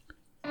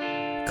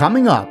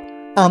Coming up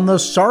on the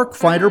Sark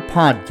Fighter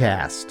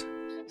podcast.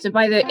 So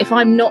if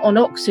I'm not on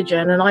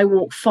oxygen and I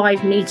walk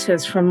 5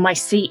 meters from my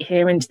seat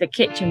here into the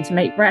kitchen to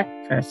make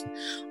breakfast,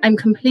 I'm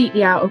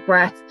completely out of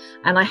breath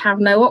and I have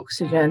no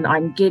oxygen.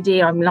 I'm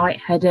giddy, I'm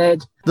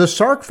lightheaded. The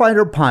Sark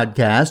Fighter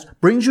podcast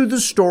brings you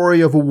the story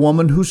of a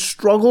woman who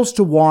struggles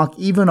to walk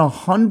even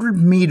 100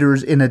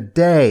 meters in a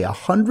day,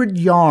 100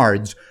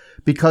 yards,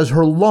 because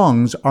her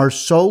lungs are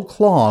so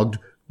clogged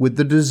with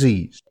the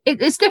disease.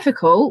 It's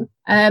difficult,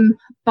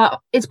 but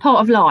it's part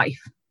of life.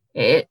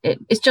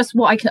 It's just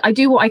I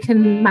do what I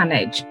can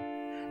manage.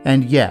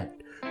 And yet,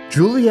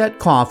 Juliette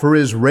Coffer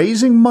is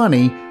raising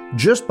money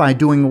just by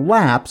doing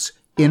laps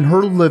in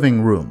her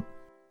living room.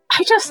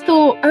 I just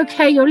thought,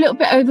 okay, you're a little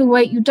bit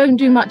overweight, you don't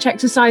do much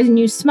exercise and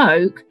you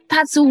smoke.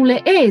 That's all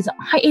it is.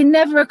 It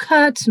never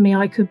occurred to me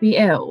I could be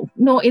ill.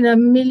 Not in a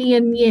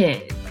million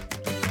years.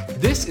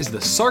 This is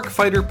the Sark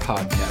Fighter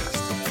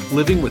podcast,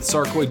 living with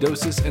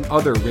sarcoidosis and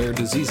other rare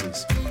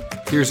diseases.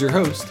 Here's your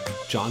host,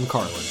 John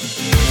Carlin.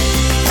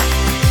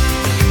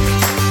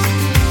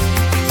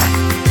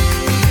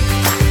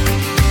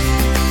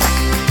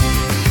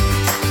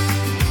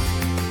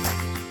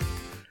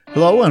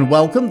 Hello and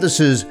welcome. This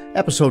is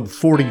episode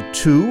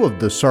 42 of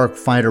the Sark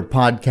Fighter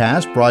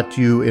podcast, brought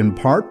to you in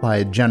part by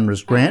a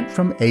generous grant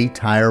from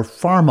A-Tire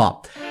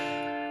Pharma.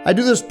 I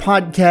do this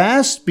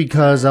podcast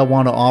because I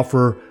want to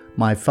offer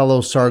my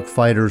fellow Sark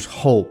Fighters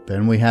hope,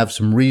 and we have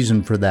some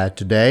reason for that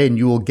today, and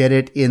you will get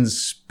it in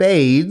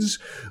spades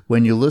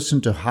when you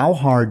listen to how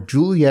hard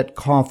Juliette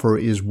Coffer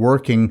is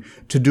working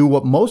to do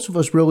what most of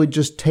us really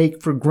just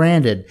take for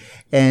granted,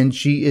 and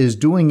she is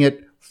doing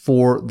it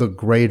for the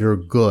greater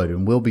good,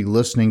 and we'll be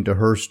listening to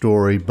her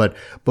story. But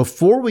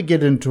before we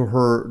get into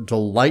her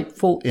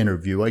delightful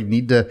interview, I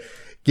need to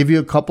give you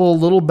a couple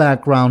of little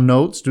background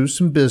notes, do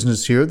some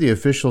business here. The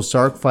official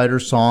Sark Fighter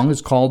song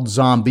is called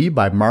Zombie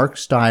by Mark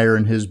Steyer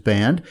and his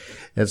band.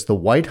 It's the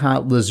White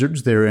Hot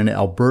Lizards. They're in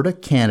Alberta,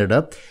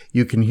 Canada.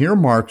 You can hear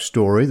Mark's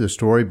story, the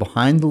story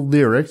behind the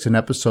lyrics, in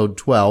episode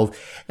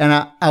 12.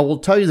 And I will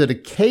tell you that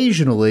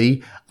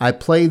occasionally I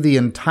play the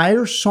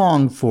entire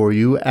song for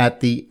you at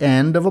the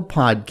end of a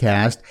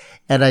podcast,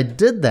 and I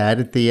did that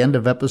at the end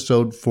of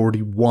episode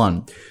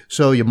 41.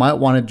 So you might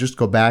want to just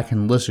go back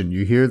and listen.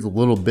 You hear the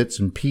little bits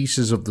and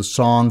pieces of the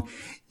song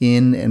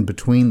in and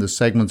between the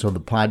segments of the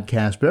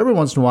podcast, but every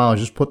once in a while I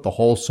just put the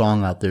whole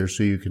song out there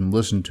so you can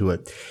listen to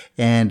it.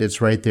 And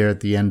it's right there at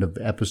the end of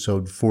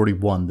episode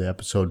 41, the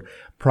episode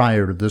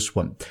prior to this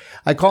one.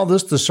 I call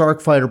this the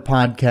Sark Fighter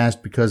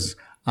podcast because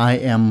I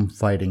am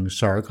fighting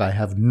Sark. I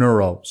have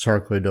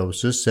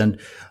neurosarcoidosis, and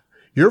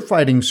you're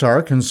fighting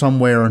Sark in some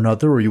way or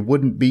another, or you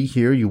wouldn't be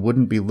here, you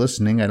wouldn't be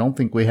listening. I don't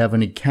think we have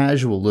any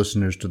casual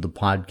listeners to the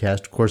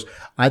podcast. Of course,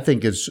 I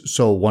think it's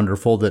so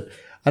wonderful that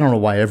I don't know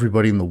why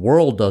everybody in the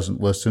world doesn't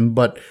listen,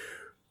 but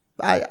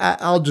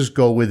I'll just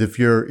go with if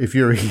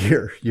you're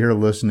here, you're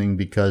listening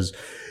because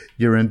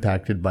you're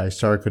impacted by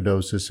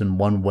sarcoidosis in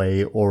one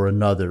way or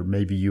another.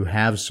 Maybe you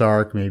have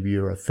Sark, maybe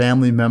you're a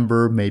family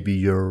member, maybe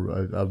you're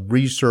a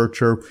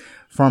researcher,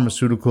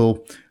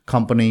 pharmaceutical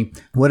company,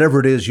 whatever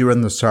it is, you're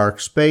in the Sark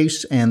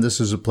space, and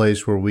this is a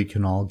place where we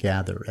can all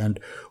gather. And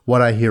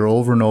what I hear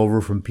over and over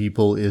from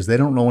people is they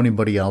don't know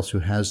anybody else who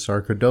has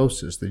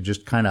sarcoidosis. They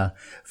just kind of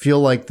feel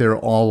like they're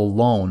all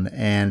alone.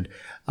 And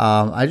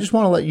I just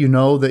want to let you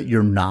know that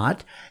you're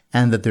not,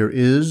 and that there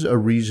is a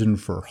reason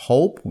for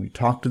hope. We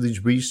talk to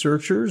these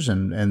researchers,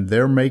 and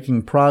they're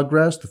making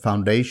progress. The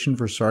Foundation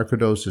for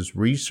Sarcoidosis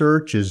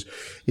Research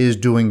is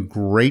doing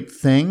great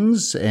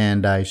things,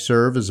 and I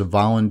serve as a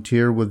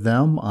volunteer with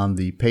them on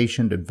the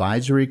Patient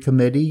Advisory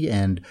Committee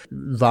and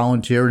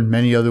volunteer in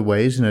many other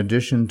ways in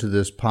addition to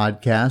this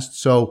podcast.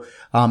 So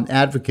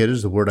advocate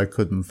is the word I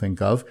couldn't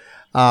think of.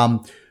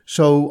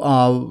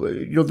 So,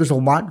 there's a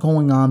lot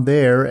going on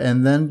there.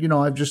 And then,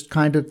 I've just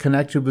kind of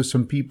connected with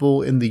some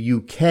people in the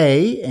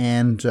UK,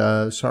 and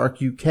Sark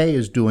UK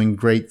is doing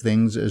great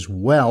things as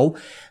well.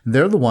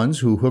 They're the ones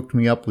who hooked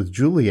me up with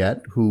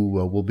Juliette, who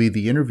will be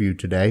the interview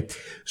today.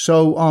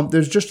 So,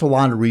 there's just a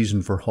lot of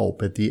reason for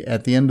hope. At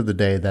the end of the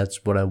day,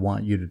 that's what I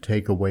want you to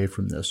take away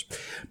from this.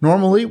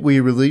 Normally, we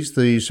release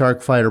the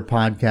Sark Fighter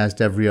podcast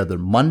every other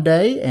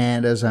Monday.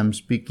 And as I'm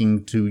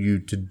speaking to you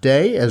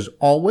today, as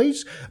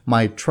always,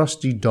 my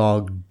trusty dog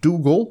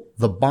Dougal,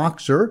 the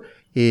boxer,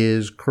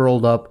 is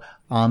curled up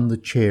on the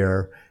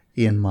chair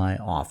in my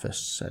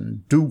office.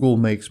 And Dougal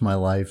makes my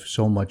life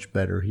so much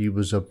better. He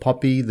was a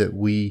puppy that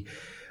we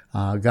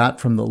got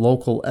from the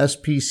local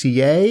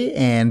SPCA,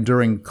 and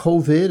during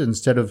COVID,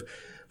 instead of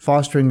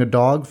fostering a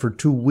dog for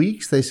 2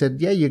 weeks, they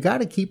said, yeah, you got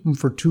to keep him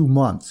for 2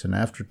 months. And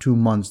after 2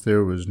 months,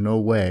 there was no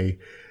way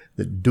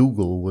that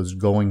Dougal was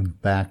going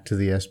back to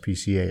the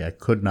SPCA. I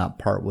could not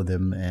part with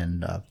him,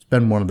 and it's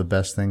been one of the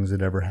best things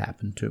that ever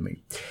happened to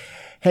me.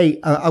 Hey,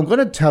 I'm going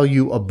to tell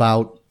you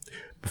about,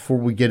 before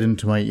we get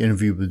into my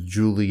interview with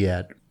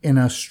Juliette, in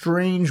a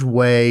strange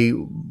way,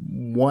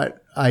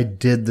 what I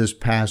did this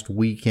past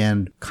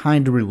weekend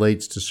kind of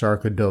relates to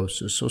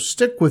sarcoidosis. So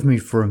stick with me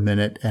for a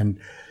minute and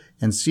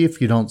see if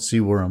you don't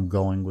see where I'm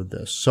going with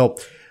this. So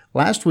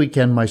Last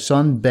weekend, my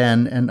son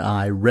Ben and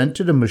I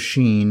rented a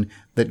machine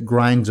that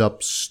grinds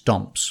up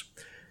stumps.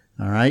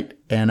 All right.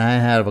 And I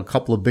have a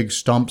couple of big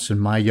stumps in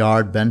my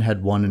yard. Ben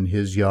had one in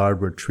his yard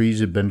where trees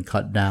had been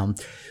cut down.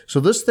 So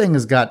this thing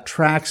has got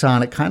tracks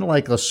on it, kind of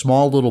like a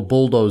small little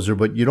bulldozer,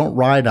 but you don't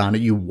ride on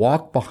it. You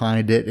walk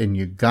behind it and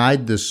you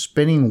guide the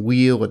spinning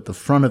wheel at the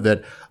front of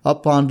it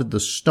up onto the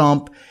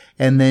stump.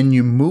 And then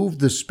you move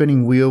the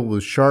spinning wheel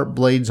with sharp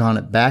blades on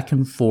it back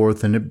and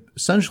forth. And it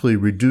essentially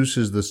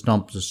reduces the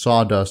stump to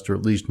sawdust or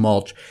at least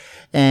mulch.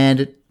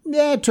 And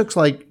it took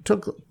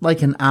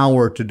like an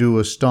hour to do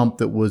a stump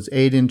that was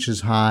 8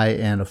 inches high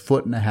and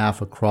 1.5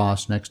 feet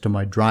across next to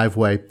my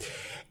driveway.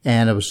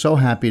 And I was so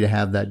happy to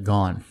have that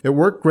gone. It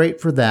worked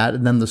great for that.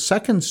 And then the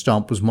second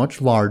stump was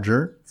much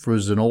larger. It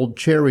was an old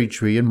cherry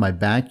tree in my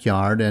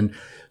backyard. And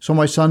so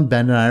my son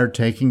Ben and I are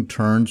taking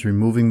turns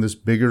removing this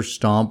bigger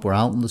stump. We're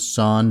out in the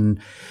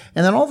sun.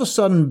 And then all of a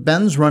sudden,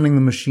 Ben's running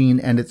the machine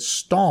and it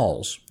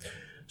stalls.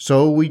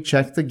 So we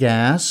checked the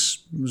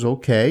gas. It was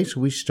okay.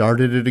 So we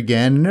started it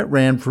again and it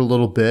ran for a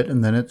little bit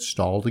and then it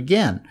stalled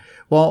again.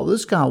 Well,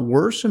 this got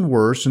worse and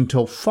worse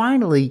until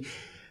finally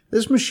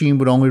this machine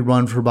would only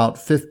run for about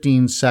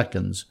 15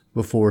 seconds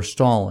before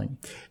stalling.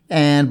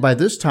 And by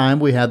this time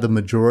we had the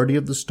majority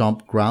of the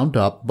stump ground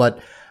up, but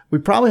we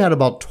probably had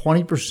about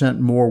 20%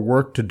 more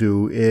work to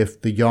do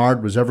if the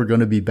yard was ever going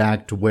to be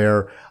back to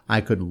where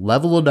I could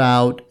level it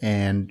out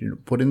and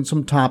put in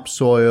some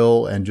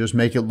topsoil and just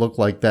make it look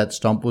like that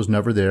stump was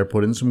never there,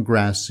 put in some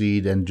grass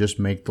seed and just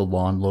make the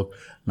lawn look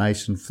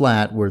nice and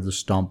flat where the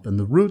stump and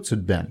the roots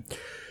had been.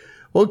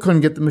 Well, I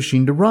couldn't get the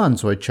machine to run,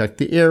 so I checked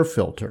the air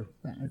filter.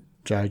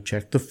 I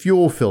checked the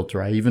fuel filter.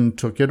 I even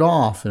took it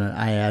off and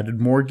I added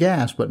more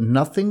gas, but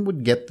nothing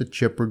would get the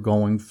chipper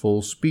going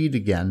full speed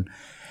again.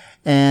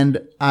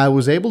 And I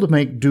was able to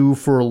make do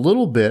for a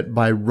little bit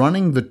by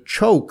running the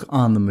choke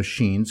on the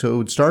machine. So it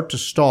would start to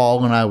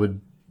stall and I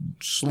would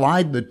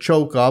slide the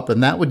choke up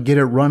and that would get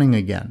it running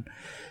again,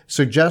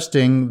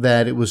 suggesting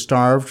that it was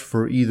starved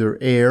for either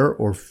air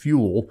or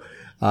fuel.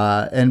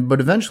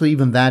 But eventually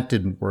even that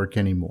didn't work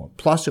anymore.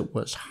 Plus it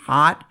was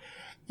hot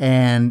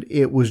and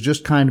it was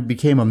just kind of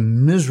became a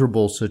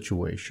miserable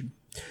situation.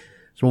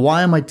 So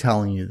why am I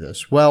telling you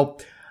this?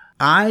 Well,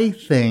 I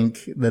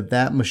think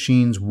that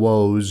machine's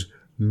woes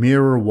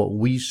mirror what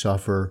we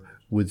suffer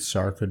with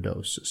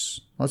sarcoidosis.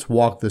 Let's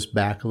walk this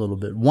back a little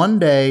bit. One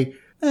day,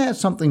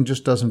 something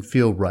just doesn't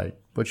feel right,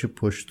 but you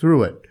push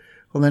through it.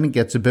 Well, then it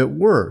gets a bit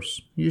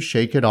worse. You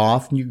shake it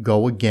off and you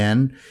go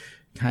again,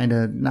 kind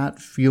of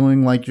not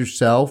feeling like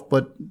yourself,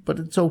 but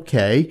it's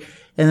okay.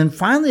 And then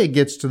finally it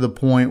gets to the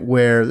point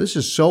where this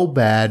is so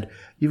bad,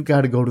 you've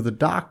got to go to the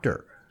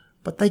doctor,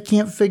 but they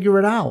can't figure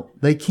it out.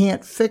 They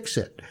can't fix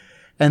it.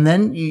 And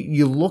then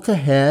you look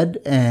ahead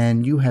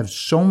and you have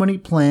so many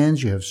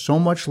plans. You have so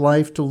much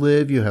life to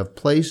live. You have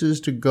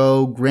places to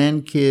go,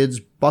 grandkids,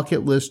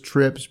 bucket list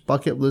trips,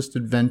 bucket list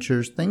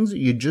adventures, things that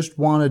you just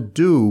want to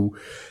do.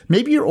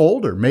 Maybe you're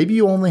older. Maybe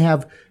you only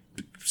have,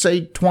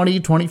 say, 20,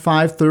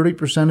 25,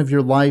 30% of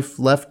your life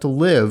left to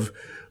live,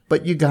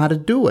 but you got to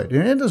do it.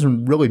 And it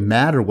doesn't really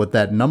matter what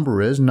that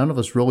number is. None of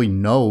us really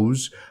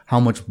knows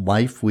how much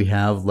life we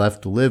have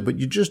left to live, but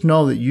you just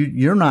know that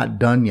you're not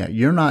done yet.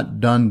 You're not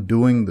done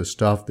doing the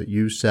stuff that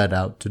you set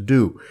out to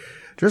do.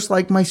 Just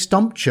like my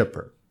stump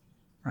chipper,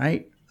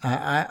 right?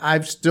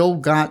 I've still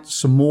got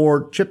some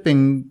more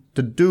chipping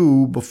to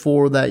do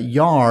before that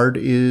yard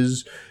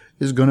is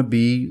going to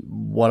be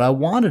what I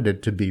wanted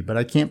it to be, but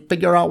I can't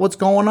figure out what's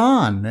going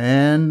on.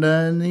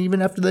 And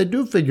even after they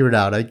do figure it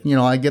out, I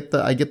get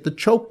the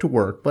choke to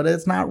work, but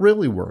it's not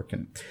really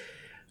working.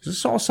 Does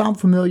this all sound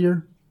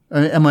familiar?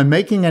 Am I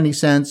making any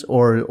sense,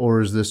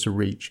 or is this a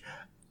reach?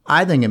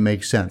 I think it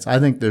makes sense. I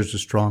think there's a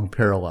strong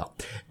parallel.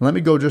 And let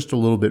me go just a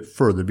little bit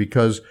further,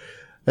 because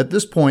at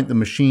this point, the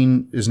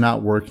machine is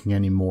not working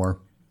anymore.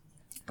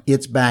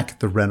 It's back at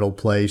the rental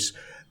place.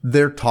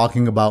 They're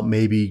talking about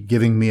maybe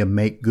giving me a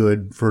make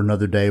good for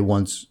another day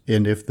once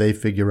and if they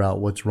figure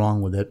out what's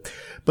wrong with it.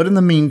 But in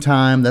the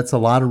meantime, that's a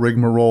lot of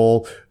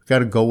rigmarole. You got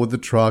to go with the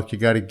truck. You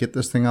got to get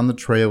this thing on the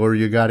trailer.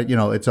 You got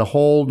to, it's a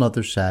whole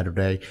nother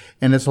Saturday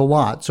and it's a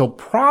lot. So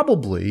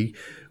probably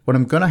what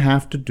I'm going to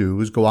have to do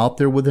is go out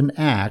there with an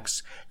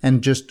axe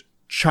and just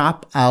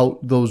chop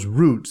out those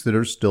roots that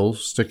are still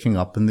sticking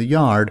up in the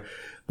yard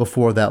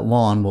before that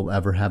lawn will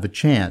ever have a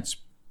chance.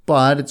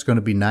 But it's going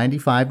to be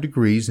 95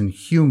 degrees and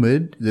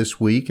humid this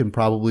week and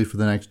probably for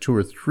the next 2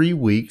 or 3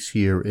 weeks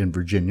here in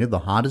Virginia, the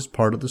hottest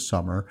part of the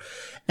summer.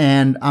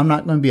 And I'm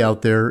not going to be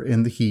out there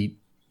in the heat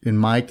in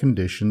my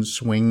conditions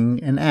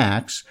swinging an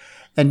axe.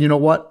 And you know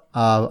what?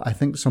 I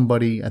think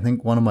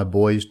one of my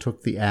boys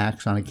took the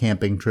axe on a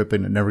camping trip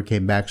and it never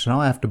came back. So now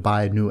I have to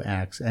buy a new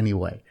axe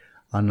anyway.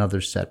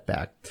 Another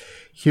setback.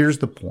 Here's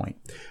the point.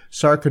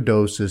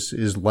 Sarcoidosis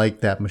is like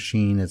that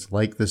machine. It's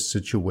like this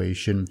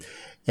situation.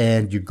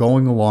 And you're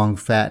going along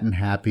fat and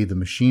happy. The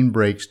machine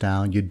breaks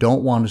down. You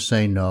don't want to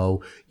say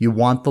no. You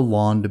want the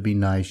lawn to be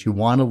nice. You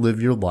want to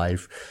live your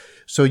life.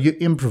 So you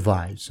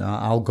improvise.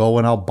 I'll go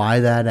and I'll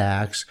buy that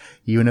axe,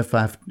 even if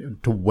I have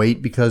to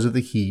wait because of the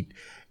heat.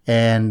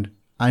 And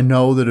I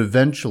know that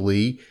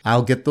eventually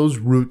I'll get those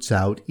roots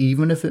out,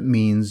 even if it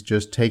means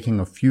just taking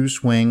a few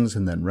swings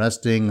and then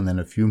resting and then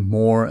a few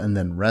more and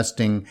then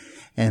resting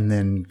and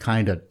then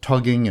kind of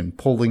tugging and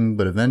pulling.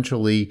 But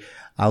eventually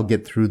I'll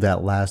get through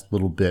that last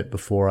little bit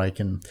before I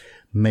can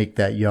make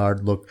that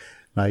yard look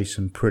nice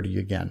and pretty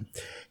again.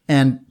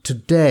 And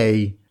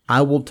today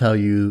I will tell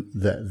you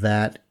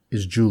that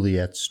is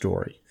Juliet's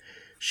story.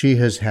 She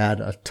has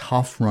had a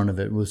tough run of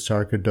it with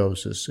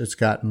sarcoidosis. It's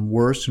gotten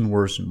worse and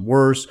worse and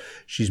worse.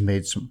 She's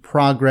made some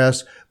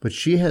progress, but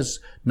she has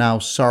now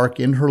sarc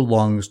in her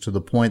lungs to the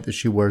point that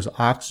she wears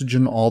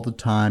oxygen all the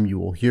time. You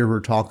will hear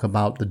her talk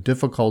about the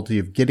difficulty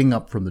of getting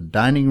up from the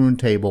dining room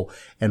table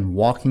and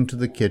walking to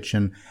the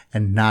kitchen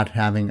and not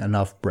having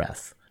enough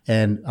breath.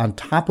 And on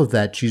top of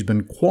that, she's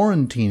been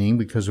quarantining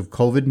because of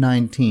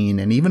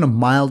COVID-19, and even a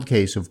mild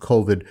case of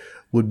COVID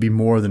would be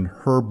more than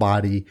her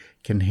body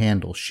can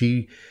handle.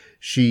 She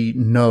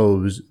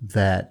knows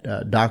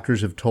that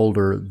doctors have told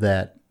her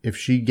that if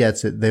she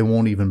gets it, they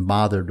won't even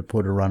bother to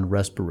put her on a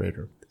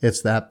respirator.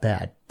 It's that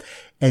bad.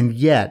 And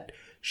yet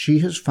she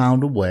has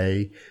found a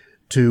way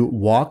to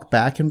walk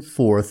back and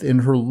forth in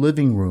her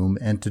living room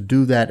and to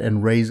do that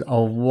and raise a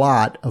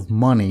lot of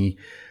money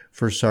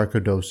for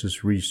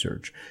sarcoidosis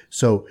research.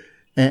 So,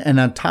 and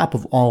on top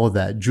of all of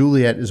that,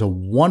 Juliet is a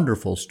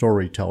wonderful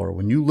storyteller.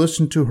 When you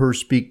listen to her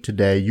speak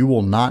today, you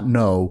will not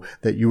know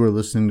that you are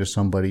listening to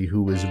somebody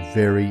who is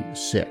very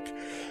sick.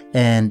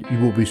 And you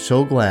will be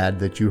so glad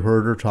that you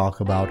heard her talk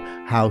about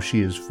how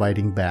she is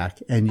fighting back.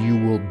 And you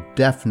will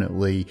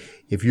definitely,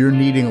 if you're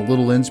needing a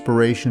little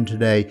inspiration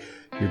today,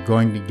 you're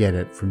going to get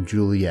it from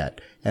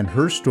Juliet. And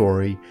her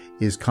story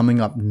is coming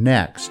up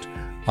next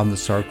on the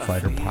Sarc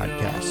Fighter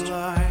podcast.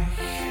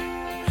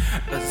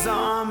 A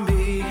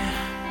zombie,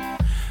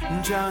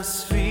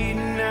 just feeding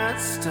and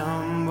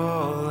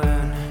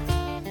stumbling.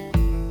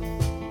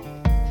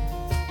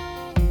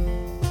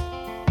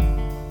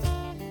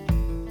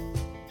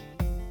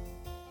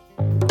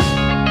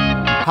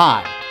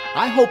 Hi,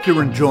 I hope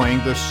you're enjoying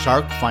the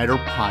Sarc Fighter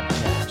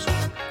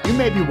podcast. You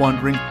may be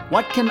wondering,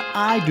 what can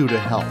I do to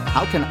help?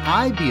 How can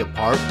I be a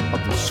part of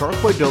the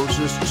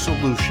sarcoidosis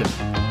solution?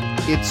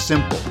 It's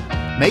simple.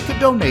 Make a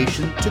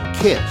donation to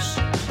KISS,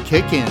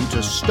 Kick In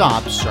to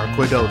Stop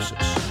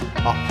Sarcoidosis.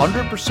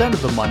 100%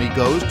 of the money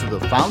goes to the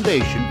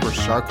Foundation for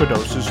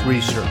Sarcoidosis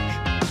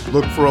Research.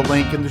 Look for a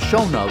link in the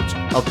show notes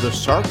of the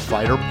Sarc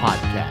Fighter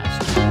podcast.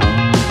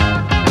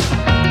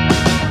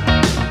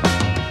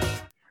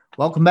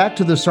 Welcome back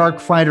to the Sarc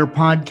Fighter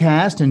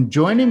podcast, and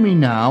joining me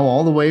now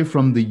all the way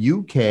from the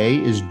UK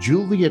is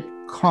Juliet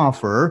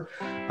Coffer,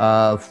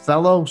 a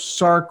fellow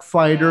Sarc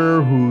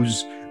fighter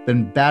who's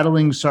been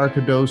battling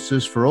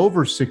sarcoidosis for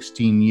over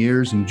 16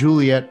 years. And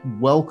Juliet,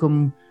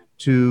 welcome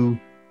to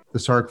the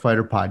Sarc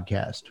Fighter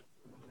podcast.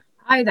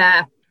 Hi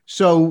there.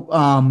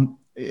 So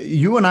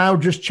you and I were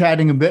just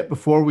chatting a bit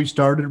before we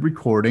started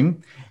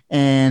recording.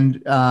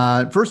 And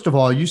first of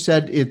all, you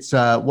said it's,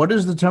 what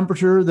is the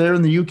temperature there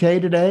in the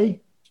UK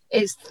today?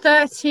 It's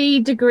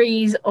 30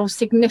 degrees of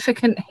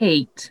significant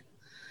heat.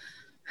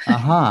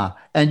 Aha.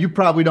 And you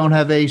probably don't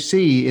have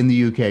AC in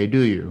the UK, do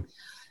you?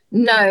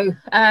 No,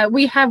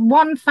 we have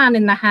one fan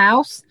in the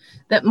house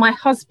that my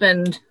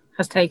husband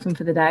has taken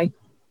for the day.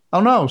 Oh,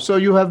 no. So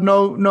you have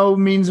no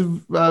means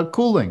of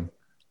cooling?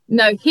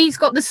 No, he's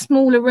got the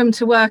smaller room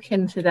to work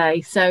in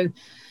today. So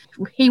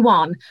he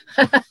won.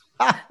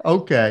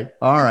 Okay.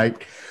 All right.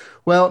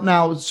 Well,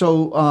 now,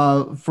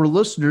 so for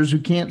listeners who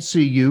can't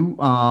see you,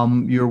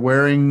 you're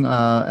wearing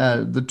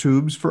the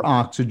tubes for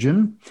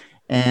oxygen,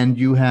 and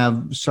you have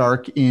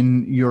sarc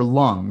in your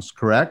lungs,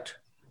 correct?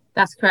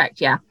 That's correct,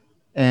 yeah.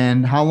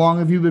 And how long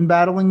have you been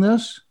battling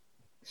this?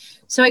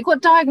 So I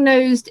got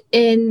diagnosed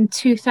in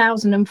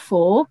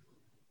 2004,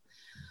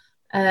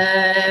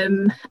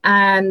 and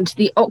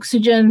the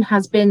oxygen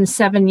has been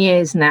 7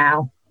 years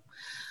now,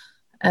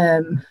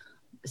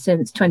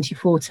 since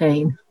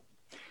 2014.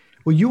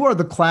 Well, you are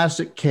the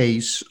classic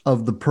case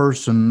of the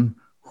person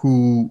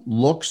who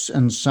looks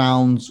and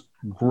sounds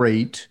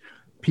great.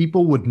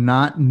 People would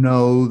not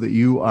know that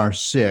you are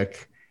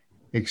sick,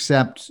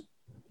 except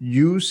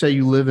you say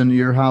you live in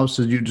your house,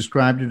 as you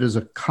described it, as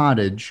a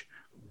cottage,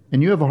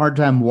 and you have a hard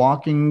time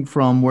walking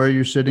from where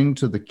you're sitting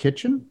to the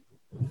kitchen?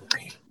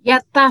 Yeah,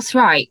 that's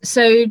right.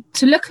 So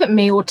to look at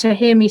me or to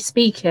hear me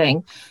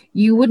speaking,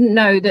 you wouldn't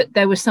know that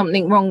there was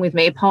something wrong with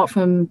me apart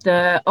from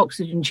the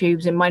oxygen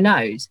tubes in my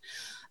nose.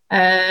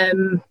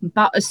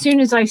 But as soon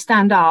as I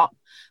stand up,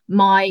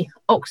 my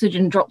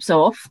oxygen drops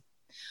off.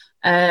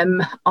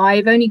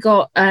 I've only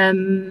got,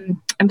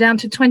 I'm down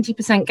to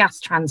 20% gas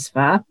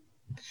transfer,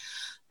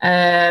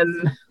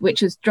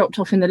 which has dropped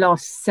off in the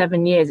last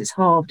 7 years. It's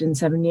halved in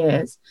 7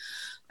 years.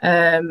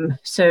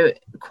 So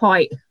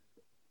quite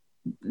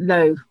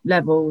low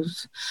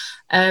levels.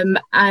 And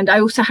I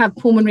also have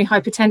pulmonary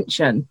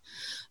hypertension,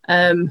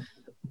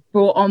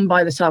 brought on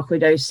by the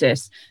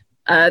sarcoidosis.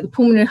 The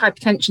pulmonary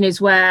hypertension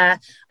is where,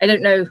 I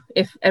don't know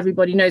if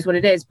everybody knows what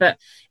it is, but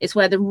it's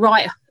where the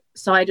right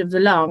side of the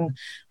lung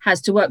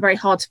has to work very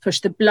hard to push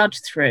the blood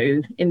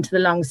through into the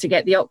lungs to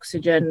get the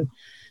oxygen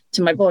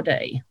to my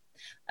body.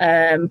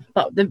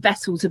 but the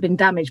vessels have been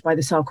damaged by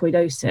the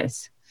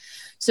sarcoidosis.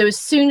 So as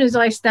soon as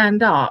I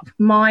stand up,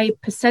 my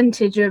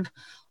percentage of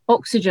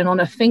oxygen on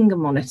a finger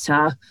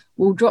monitor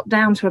will drop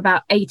down to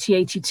about 80,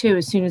 82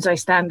 as soon as I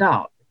stand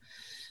up.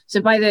 So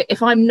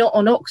if I'm not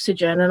on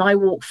oxygen and I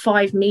walk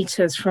 5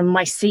 meters from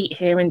my seat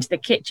here into the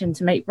kitchen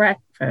to make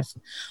breakfast,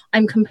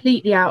 I'm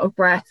completely out of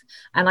breath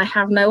and I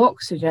have no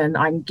oxygen.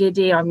 I'm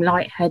giddy, I'm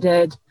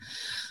lightheaded,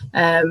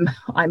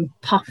 I'm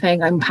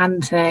puffing, I'm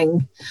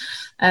panting.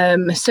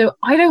 So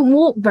I don't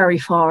walk very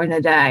far in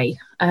a day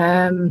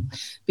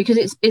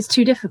because it's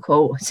too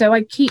difficult. So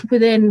I keep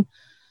within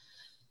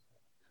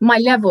my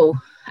level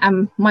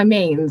and my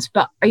means,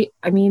 but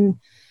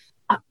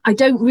I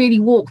don't really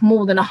walk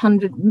more than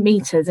 100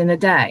 meters in a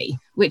day,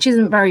 which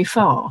isn't very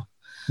far.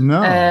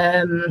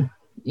 No.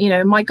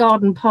 My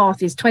garden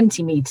path is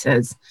 20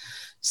 meters.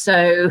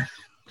 So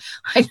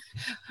I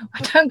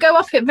don't go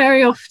up it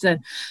very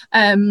often.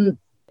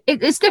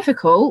 It's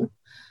difficult,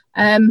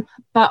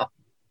 but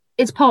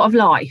it's part of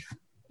life.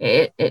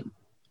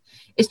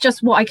 It's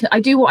just I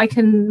do what I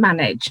can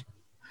manage.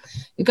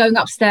 Going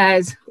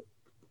upstairs,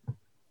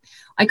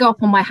 I go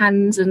up on my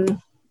hands and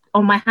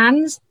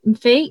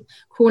feet,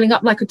 crawling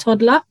up like a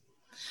toddler,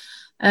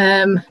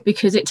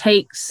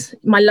 because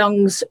my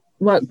lungs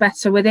work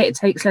better with it. It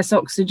takes less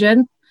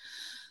oxygen.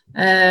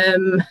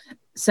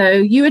 So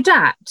you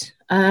adapt,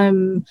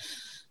 and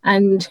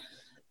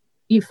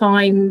you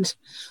find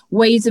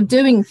ways of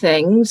doing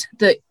things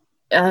that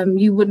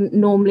you wouldn't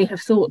normally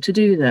have thought to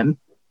do them.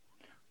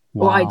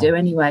 Wow. Well, I do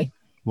anyway.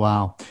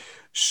 Wow.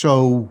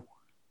 So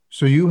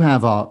you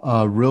have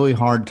a really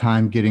hard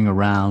time getting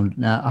around.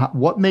 Now,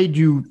 what made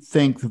you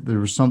think that there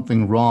was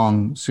something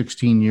wrong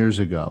 16 years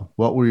ago?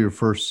 What were your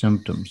first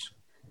symptoms?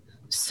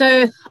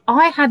 So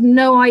I had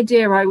no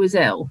idea I was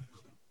ill.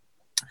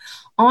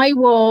 I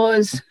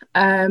was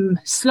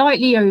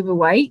slightly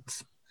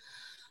overweight.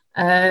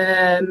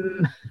 I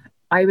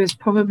was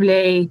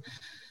probably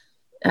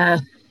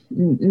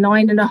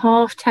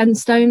 9.5, 10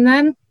 stone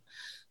then.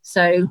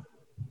 So,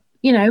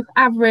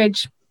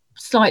 average,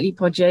 slightly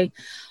podgy.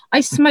 I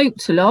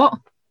smoked a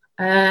lot.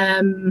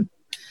 I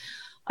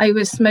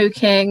was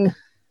smoking,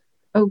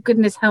 oh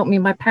goodness help me,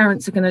 my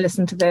parents are going to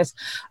listen to this.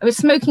 I was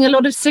smoking a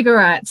lot of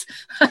cigarettes.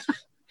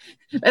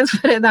 Let's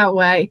put it that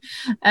way.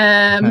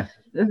 There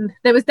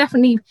was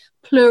definitely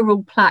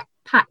plural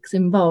packs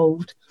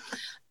involved.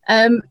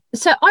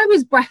 So I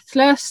was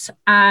breathless,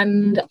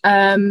 and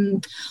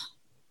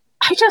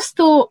I just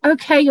thought,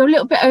 okay, you're a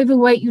little bit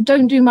overweight, you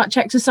don't do much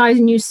exercise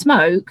and you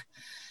smoke.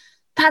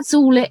 That's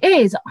all it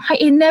is.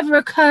 It never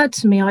occurred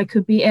to me I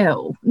could be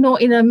ill,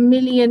 not in a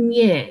million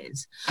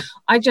years.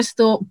 I just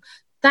thought,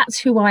 that's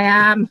who I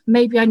am.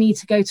 Maybe I need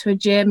to go to a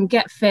gym,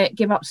 get fit,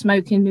 give up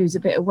smoking, lose a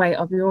bit of weight,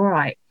 I'll be all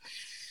right.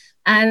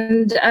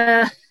 And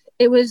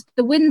it was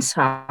the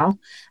winter, and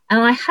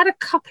I had a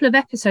couple of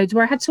episodes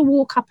where I had to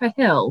walk up a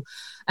hill.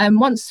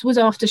 Once was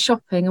after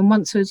shopping and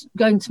once was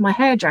going to my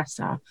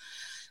hairdresser.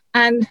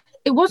 And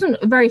it wasn't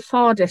a very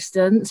far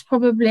distance,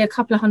 probably a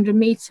couple of 100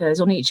 meters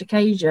on each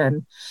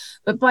occasion.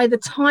 But by the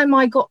time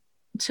I got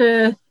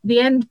to the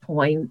end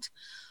point,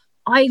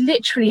 I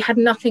literally had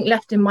nothing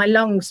left in my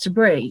lungs to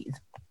breathe.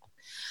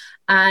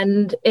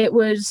 And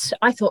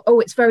I thought, oh,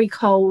 it's very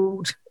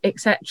cold,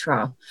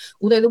 etc.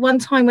 Although the one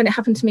time when it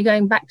happened to me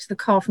going back to the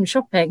car from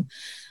shopping,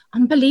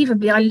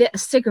 unbelievably, I lit a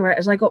cigarette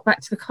as I got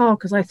back to the car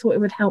because I thought it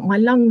would help my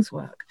lungs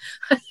work.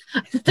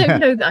 I don't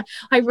know that.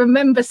 I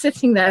remember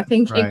sitting there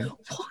thinking, right,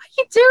 why are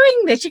you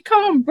doing this? You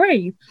can't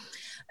breathe.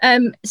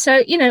 So,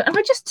 and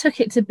I just took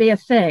it to be a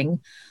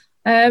thing.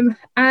 And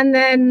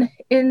then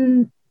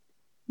in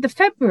the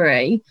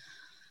February,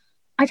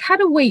 I'd had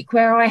a week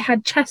where I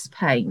had chest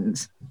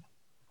pains.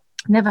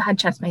 Never had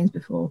chest pains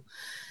before.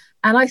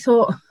 And I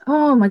thought,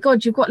 oh my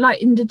God, you've got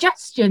like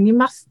indigestion.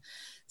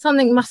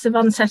 Something must have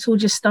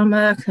unsettled your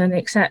stomach and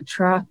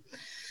etc.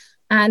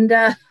 And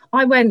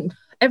I went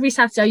every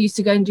Saturday. I used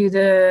to go and do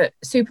the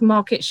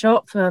supermarket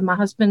shop for my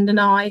husband and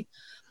I.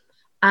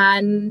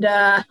 And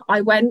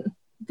I went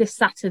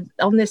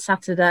on this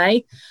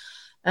Saturday.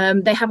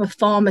 They have a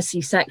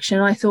pharmacy section.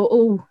 I thought,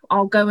 oh,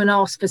 I'll go and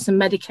ask for some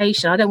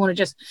medication. I don't want to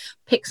just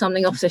pick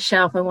something off the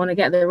shelf. I want to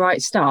get the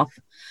right stuff.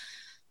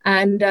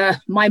 And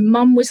my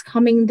mum was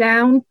coming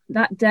down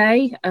that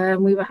day.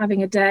 We were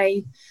having a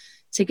day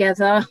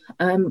together,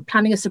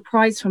 planning a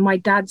surprise for my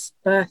dad's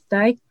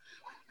birthday.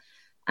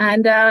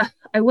 And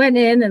I went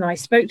in and I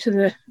spoke to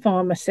the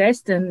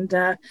pharmacist, and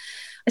I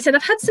said,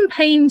 I've had some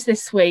pains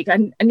this week.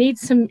 I need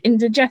some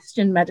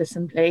indigestion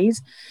medicine,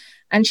 please.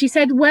 And she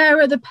said, where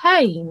are the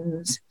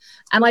pains?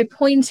 And I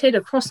pointed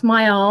across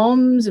my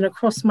arms and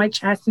across my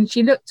chest, and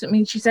she looked at me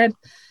and she said,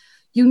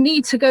 you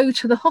need to go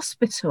to the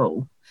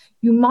hospital.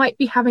 You might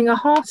be having a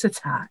heart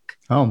attack.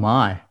 Oh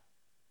my.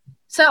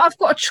 So I've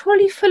got a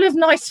trolley full of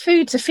nice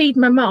food to feed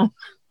my mum,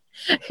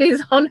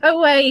 who's on her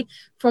way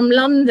from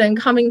London,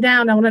 coming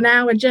down on an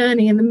hour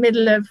journey in the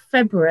middle of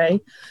February.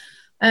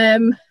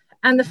 And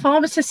the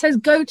pharmacist says,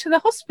 go to the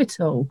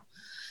hospital.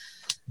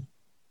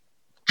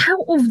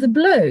 Out of the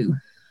blue.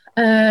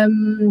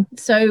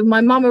 So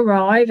my mum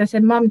arrived. I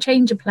said, Mum,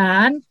 change your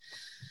plan.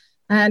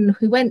 And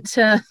we went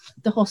to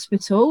the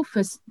hospital.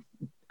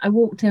 I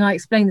walked in, I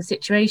explained the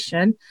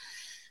situation.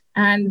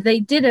 And they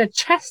did a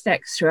chest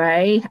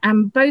x-ray,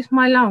 and both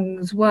my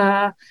lungs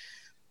were,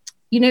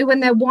 when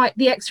they're white,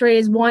 the x-ray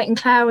is white and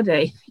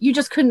cloudy. You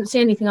just couldn't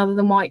see anything other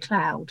than white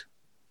cloud.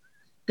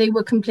 They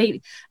were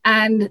completely,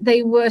 and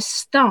they were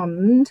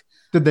stunned.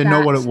 Did they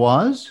know what it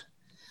was?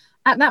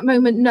 At that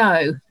moment,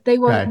 no. They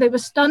were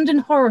stunned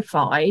and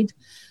horrified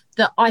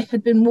that I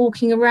had been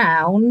walking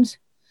around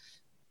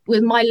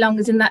with my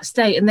lungs in that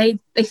state. And they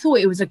thought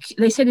it was,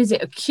 they said, is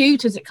it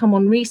acute? Has it come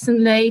on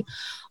recently?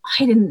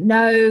 I didn't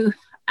know.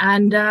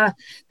 And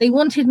they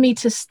wanted me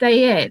to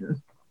stay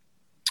in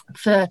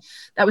that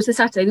was the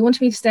Saturday. They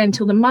wanted me to stay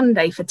until the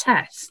Monday for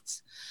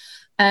tests.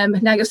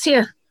 Now you'll see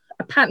a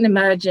pattern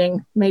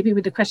emerging, maybe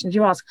with the questions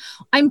you ask.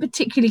 I'm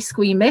particularly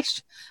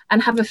squeamish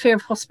and have a fear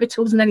of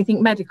hospitals and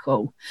anything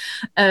medical.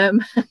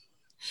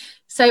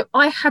 So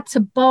I had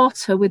to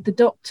barter with the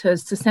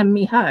doctors to send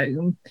me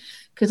home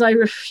because I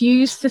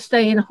refused to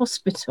stay in a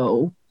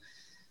hospital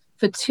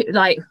for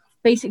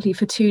basically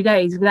for 2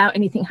 days without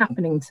anything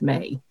happening to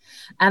me.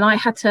 And I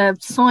had to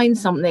sign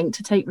something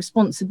to take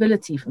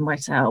responsibility for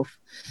myself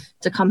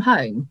to come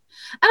home.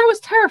 And I was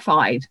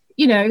terrified.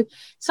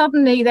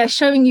 Suddenly they're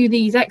showing you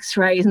these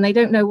x-rays and they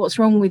don't know what's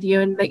wrong with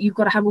you and that you've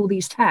got to have all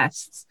these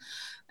tests.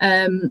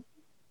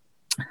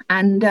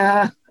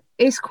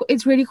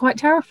 It's really quite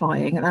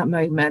terrifying at that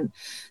moment.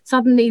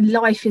 Suddenly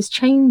life is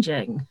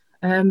changing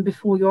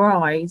before your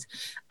eyes.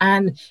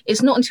 And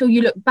it's not until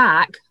you look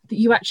back that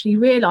you actually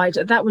realize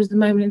that was the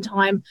moment in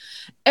time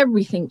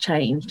everything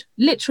changed.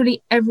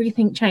 Literally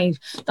everything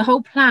changed. The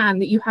whole plan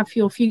that you have for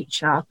your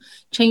future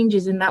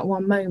changes in that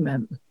one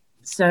moment.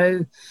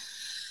 So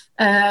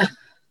that's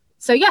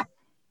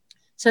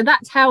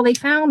how they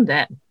found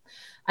it.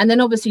 And then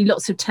obviously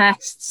lots of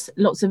tests,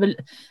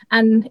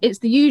 and it's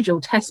the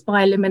usual test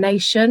by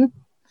elimination.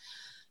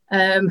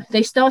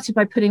 They started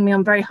by putting me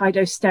on very high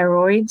dose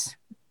steroids,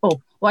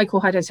 or what I call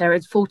high dose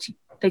steroids, 40.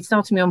 They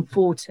started me on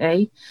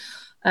 40.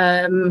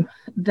 They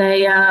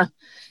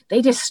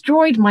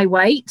destroyed my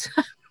weight.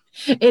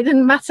 It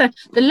didn't matter.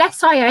 The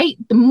less I ate,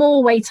 the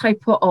more weight I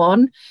put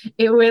on.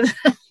 It was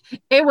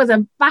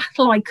a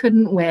battle I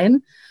couldn't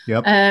win.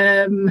 Yep.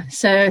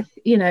 So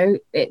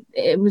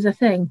it was a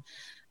thing,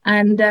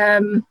 and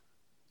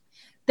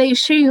they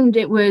assumed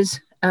it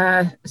was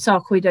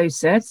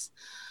sarcoidosis.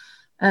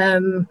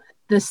 The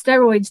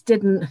steroids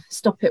didn't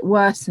stop it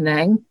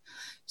worsening,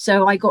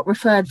 so I got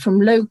referred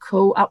from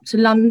local up to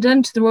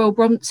London to the Royal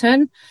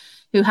Brompton,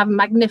 who have a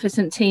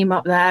magnificent team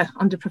up there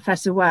under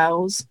Professor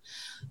Wells.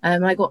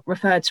 I got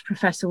referred to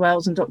Professor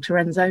Wells and Dr.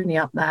 Renzoni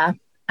up there,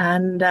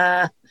 and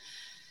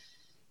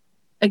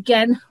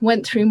again,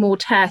 went through more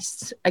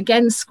tests.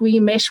 Again,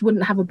 squeamish,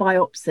 wouldn't have a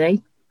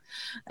biopsy.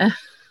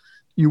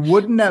 You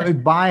wouldn't have a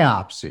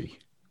biopsy?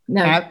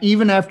 No.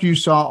 Even after you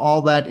saw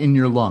all that in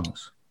your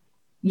lungs?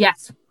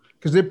 Yes.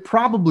 Because they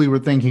probably were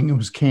thinking it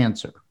was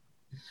cancer.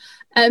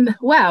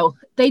 Well,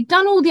 they'd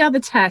done all the other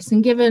tests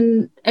and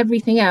given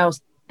everything else.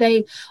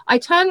 I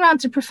turned around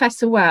to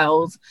Professor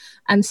Wells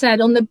and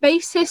said, on the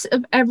basis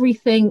of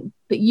everything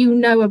that you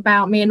know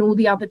about me and all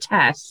the other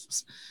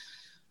tests,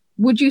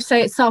 would you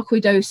say it's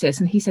sarcoidosis?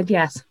 And he said,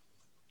 yes.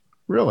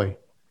 Really?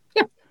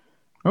 Yeah.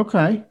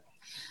 Okay.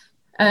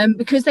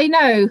 Because they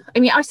know,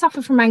 I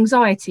suffer from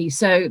anxiety.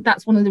 So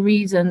that's one of the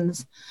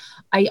reasons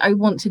I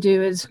want to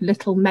do as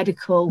little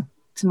medical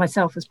to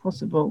myself as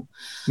possible.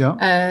 Yeah.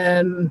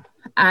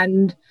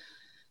 And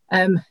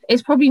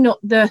it's probably not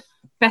the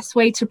best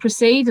way to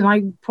proceed, and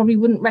I probably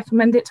wouldn't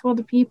recommend it to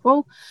other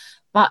people,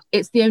 but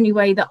it's the only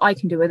way that I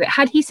can do with it.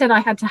 Had he said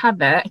I had to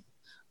have it,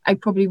 I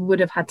probably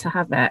would have had to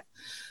have it.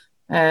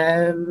 But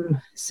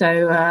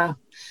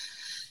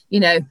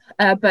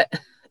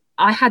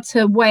I had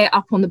to weigh it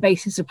up on the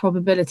basis of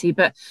probability.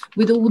 But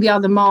with all the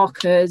other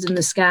markers and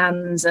the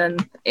scans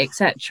and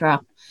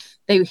etc.,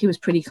 he was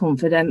pretty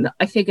confident.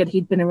 I figured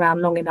he'd been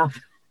around long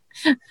enough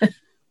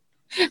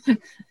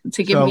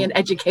to give me an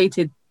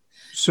educated.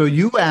 So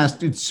you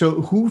asked it.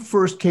 So who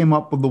first came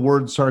up with the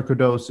word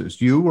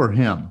sarcoidosis, you or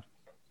him?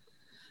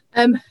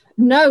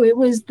 No, it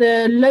was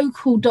the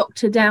local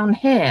doctor down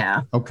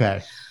here.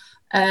 Okay.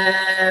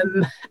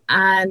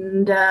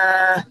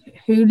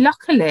 Who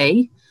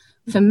luckily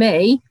for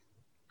me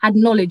had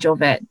knowledge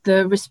of it.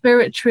 The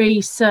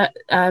respiratory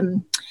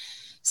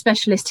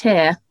specialist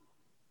here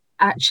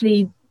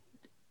actually,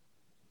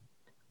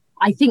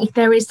 I think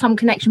there is some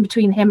connection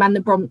between him and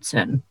the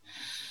Brompton.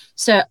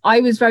 So I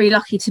was very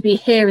lucky to be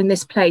here in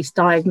this place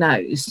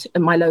diagnosed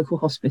at my local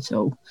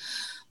hospital.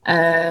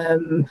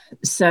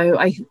 So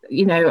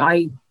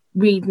I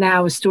read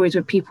now stories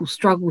where people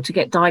struggle to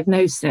get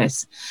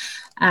diagnosis,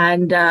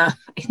 and I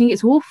think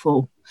it's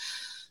awful.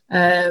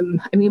 My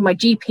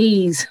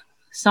GPs,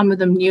 some of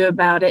them knew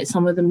about it,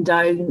 some of them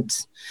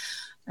don't.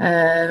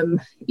 I've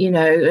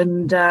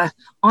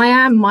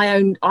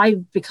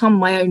become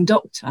my own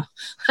doctor.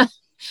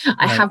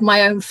 I have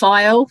my own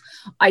file.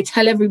 I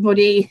tell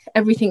everybody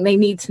everything they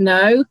need to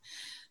know.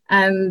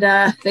 And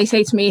they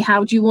say to me,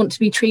 how do you want to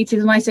be treated?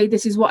 And I say,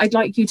 this is what I'd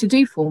like you to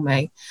do for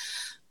me.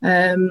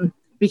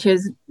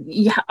 Because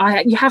you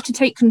have to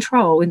take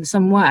control in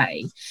some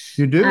way.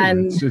 You do.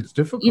 And, it's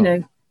difficult. You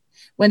know,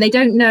 when they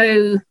don't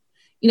know,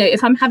 you know,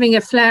 if I'm having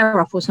a flare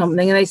up or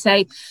something and they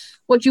say,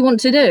 what do you want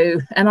to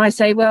do? And I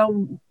say,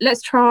 well,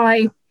 let's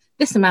try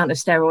this amount of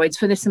steroids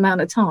for this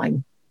amount of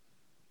time.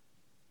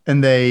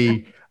 And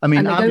they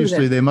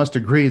obviously they must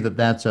agree that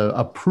that's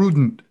a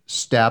prudent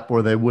step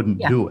or they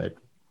wouldn't do it.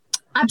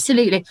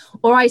 Absolutely.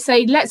 Or I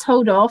say, let's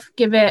hold off,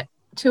 give it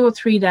 2 or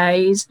 3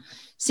 days,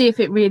 see if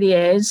it really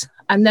is,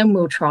 and then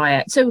we'll try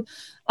it. So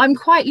I'm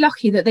quite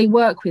lucky that they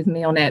work with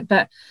me on it.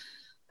 But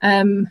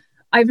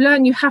I've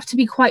learned you have to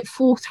be quite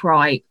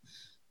forthright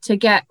to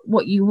get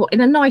what you want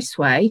in a nice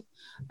way.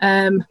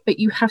 But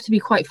you have to be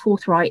quite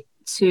forthright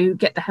to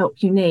get the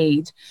help you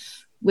need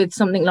with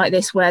something like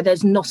this, where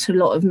there's not a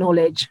lot of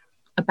knowledge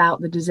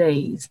about the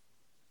disease.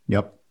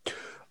 Yep.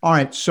 All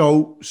right.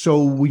 So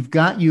we've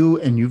got you,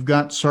 and you've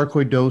got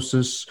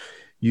sarcoidosis.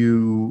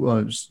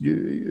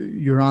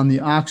 You're on the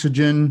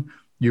oxygen.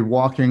 You're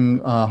walking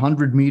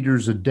 100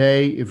 meters a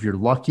day if you're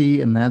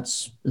lucky, and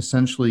that's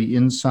essentially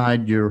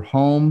inside your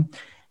home.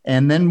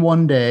 And then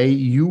one day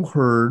you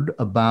heard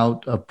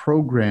about a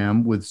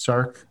program with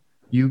Sarc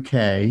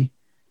UK.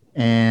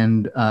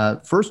 And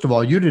first of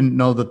all, you didn't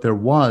know that there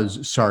was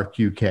Sarc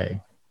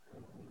UK,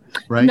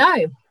 right?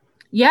 No.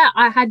 Yeah,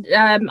 I had.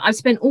 I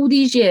spent all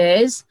these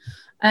years.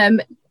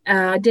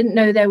 I didn't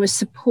know there was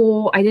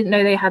support. I didn't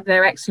know they had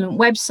their excellent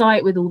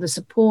website with all the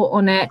support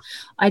on it.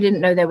 I didn't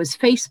know there was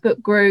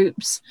Facebook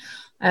groups.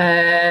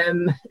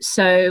 So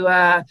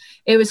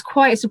it was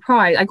quite a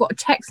surprise. I got a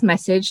text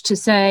message to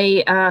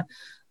say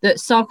that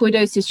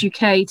Sarcoidosis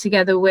UK,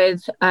 together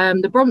with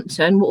the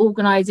Brompton, were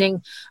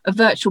organising a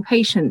virtual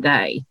patient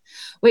day,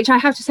 which I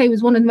have to say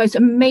was one of the most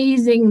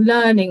amazing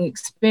learning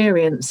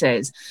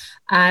experiences.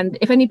 And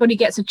if anybody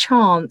gets a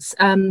chance,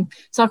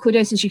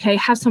 Sarcoidosis UK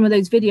has some of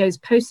those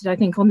videos posted, I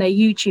think, on their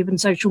YouTube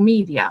and social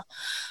media.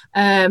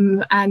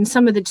 And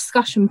some of the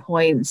discussion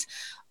points,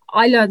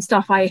 I learned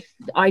stuff I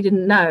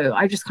didn't know.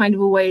 I just kind of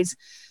always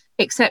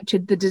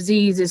accepted the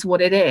disease is what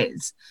it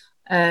is.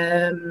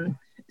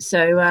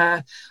 So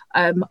I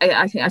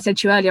think I said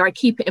to you earlier, I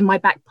keep it in my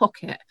back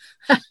pocket.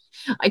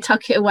 I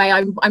tuck it away.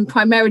 I'm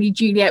primarily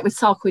Juliet with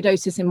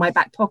sarcoidosis in my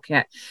back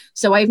pocket.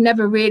 So I've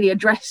never really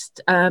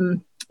addressed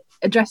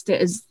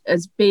it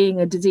as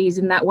being a disease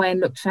in that way and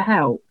looked for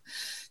help.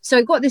 So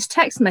I got this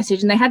text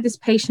message, and they had this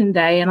patient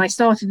day, and I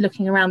started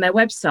looking around their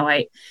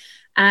website,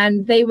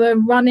 and they were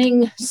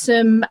running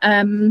some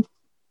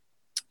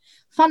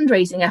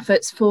fundraising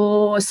efforts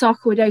for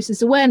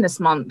Sarcoidosis Awareness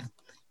Month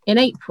in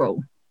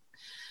April.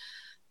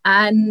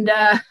 And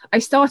I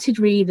started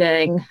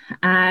reading,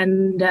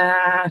 and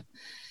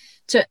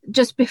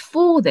just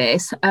before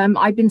this,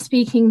 I'd been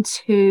speaking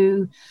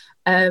to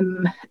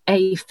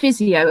a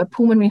physio, a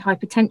pulmonary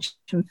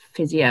hypertension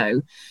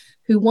physio,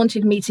 who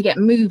wanted me to get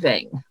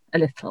moving a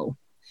little.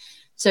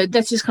 So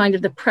this is kind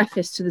of the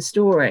preface to the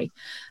story.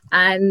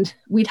 And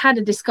we'd had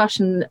a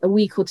discussion a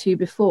week or two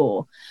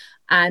before,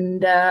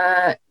 and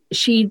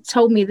she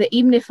told me that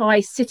even if I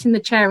sit in the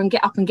chair and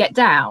get up and get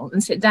down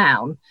and sit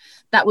down,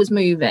 that was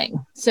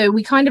moving. So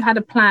we kind of had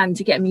a plan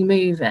to get me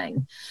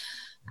moving.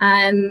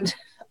 And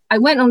I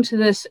went onto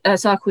the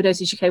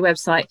Sarcoidosis UK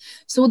website,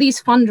 saw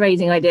these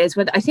fundraising ideas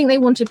where I think they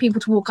wanted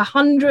people to walk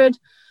 100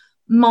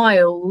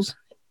 miles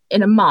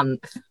in a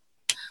month.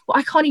 Well,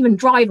 I can't even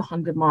drive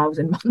 100 miles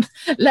in a month,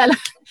 let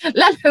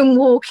alone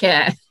walk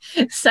it.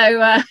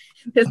 So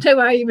there's no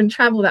way I even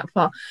travel that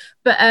far.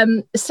 But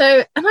and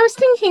I was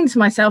thinking to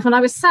myself, and I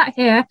was sat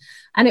here,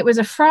 and it was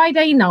a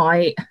Friday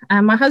night,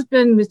 and my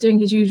husband was doing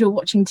his usual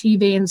watching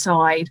TV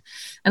inside,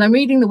 and I'm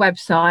reading the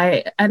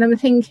website, and I'm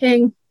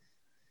thinking,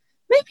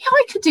 maybe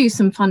I could do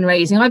some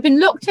fundraising. I've been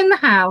locked in the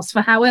house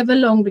for however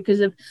long because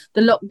of the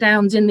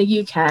lockdowns in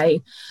the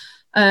UK.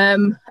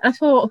 I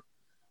thought,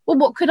 well,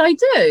 what could I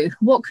do?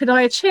 What could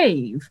I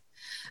achieve?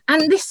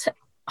 And this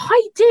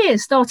idea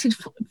started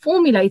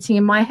formulating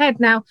in my head.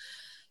 Now,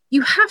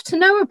 you have to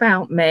know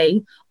about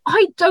me.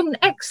 I don't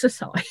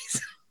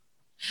exercise.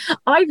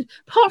 Apart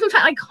from the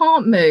fact I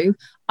can't move,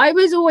 I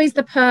was always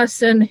the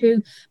person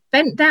who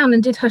bent down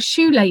and did her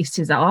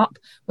shoelaces up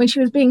when she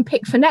was being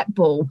picked for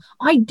netball.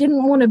 I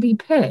didn't want to be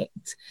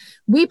picked.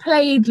 We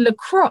played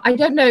lacrosse. I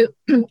don't know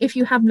if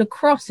you have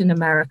lacrosse in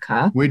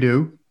America. We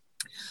do.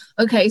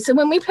 Okay, so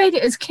when we played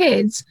it as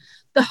kids,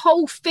 the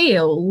whole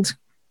field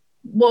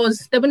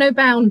there were no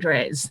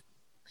boundaries.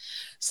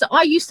 So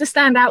I used to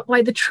stand out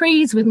by the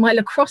trees with my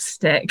lacrosse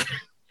stick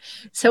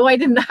so I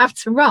didn't have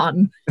to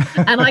run,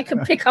 and I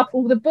could pick up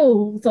all the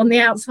balls on the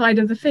outside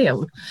of the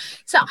field.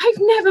 So I've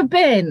never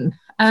been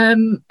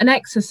an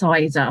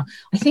exerciser.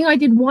 I think I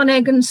did 1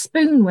 egg and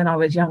spoon when I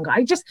was younger.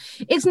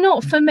 It's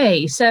not for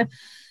me. So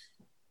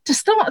to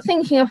start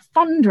thinking of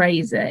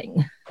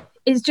fundraising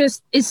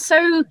is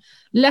so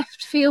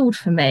left field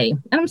for me.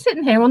 And I'm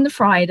sitting here on the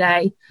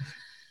Friday,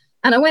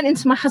 and I went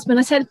into my husband.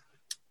 I said,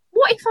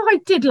 what if I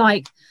did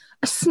like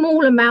a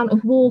small amount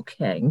of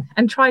walking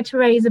and tried to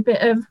raise a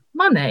bit of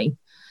money?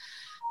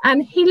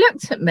 And he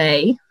looked at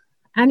me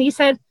and he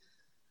said,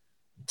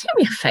 do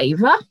me a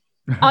favor.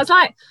 I was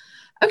like,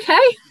 okay.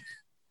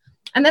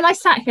 And then I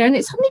sat here and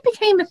it suddenly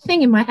became a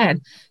thing in my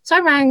head. So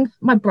I rang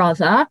my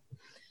brother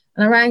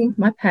and I rang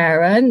my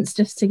parents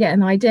just to get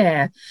an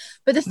idea.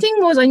 But the thing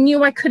was, I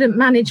knew I couldn't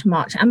manage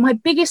much. And my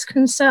biggest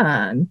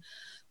concern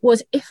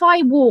was if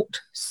I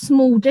walked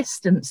small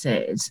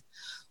distances,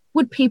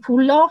 would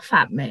people laugh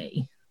at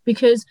me?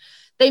 Because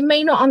they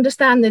may not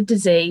understand the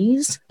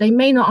disease. They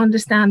may not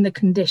understand the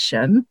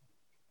condition.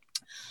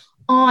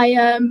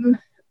 I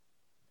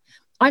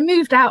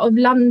moved out of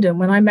London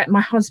when I met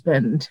my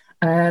husband.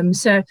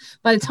 So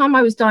by the time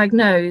I was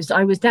diagnosed,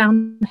 I was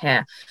down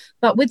here.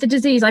 But with the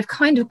disease, I've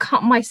kind of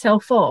cut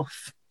myself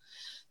off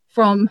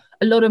from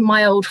a lot of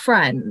my old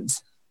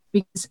friends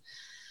because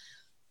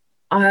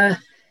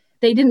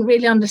they didn't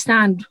really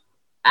understand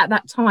at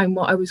that time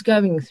what I was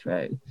going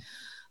through.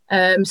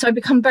 So I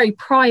become very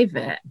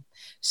private.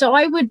 So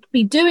I would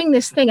be doing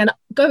this thing and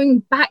going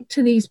back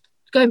to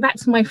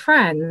my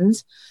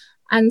friends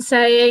and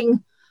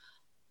saying,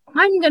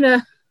 I'm going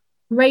to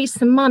raise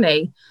some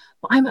money,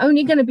 but I'm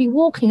only going to be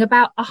walking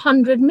about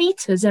 100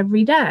 meters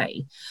every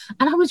day.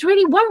 And I was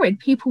really worried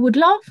people would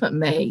laugh at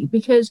me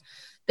because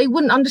they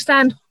wouldn't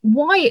understand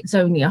why it's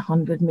only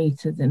 100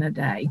 meters in a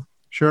day.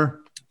 Sure.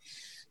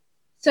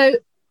 So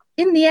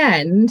in the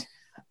end,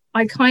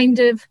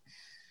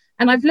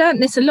 and I've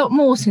learned this a lot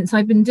more since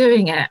I've been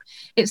doing it.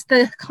 It's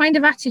the kind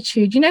of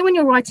attitude, when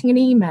you're writing an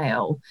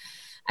email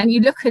and you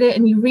look at it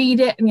and you read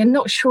it and you're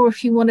not sure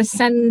if you want to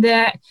send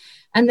it,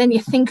 and then you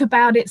think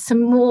about it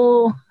some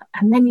more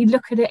and then you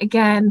look at it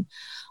again.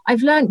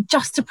 I've learned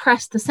just to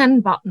press the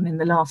send button in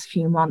the last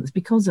few months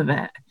because of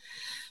it,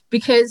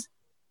 because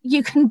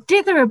you can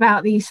dither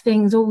about these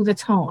things all the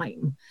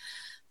time.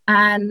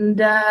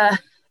 And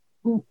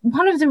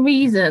one of the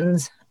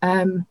reasons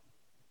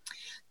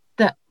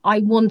that I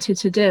wanted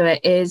to do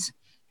it is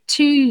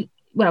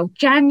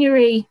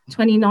January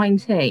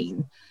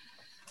 2019,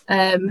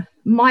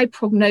 my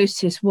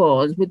prognosis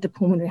was, with the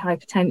pulmonary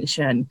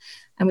hypertension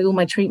and with all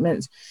my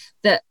treatments,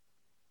 that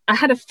I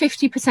had a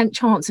 50%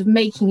 chance of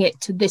making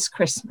it to this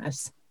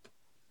Christmas.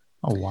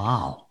 Oh,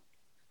 wow.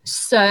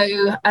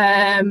 So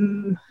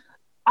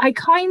I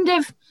kind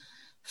of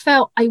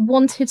felt I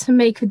wanted to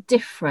make a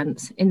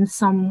difference in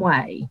some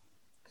way.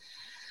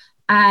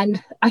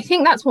 And I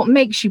think that's what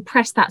makes you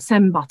press that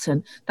send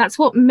button. That's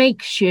what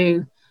makes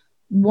you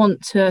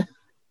want to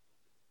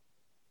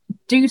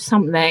do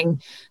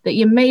something that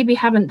you maybe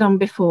haven't done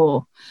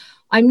before.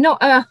 I'm not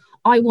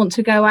I want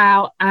to go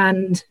out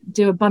and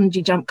do a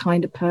bungee jump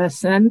kind of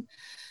person.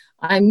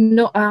 I'm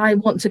not I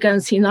want to go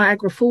and see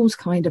Niagara Falls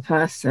kind of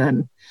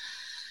person.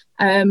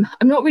 I'm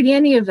not really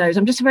any of those.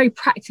 I'm just a very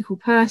practical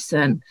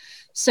person.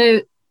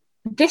 So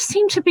this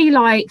seemed to be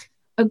like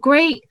a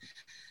great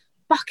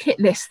bucket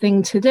list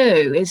thing to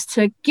do, is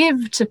to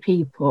give to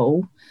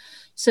people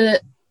so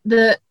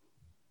that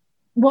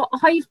what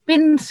I've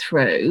been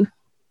through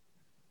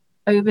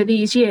over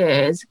these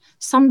years,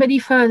 somebody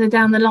further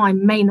down the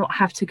line may not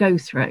have to go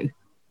through.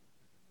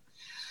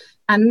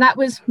 And that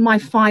was my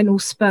final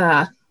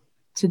spur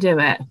to do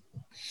it,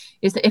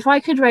 is that if I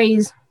could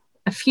raise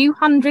a few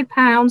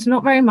 £100,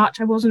 not very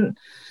much, I wasn't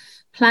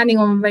planning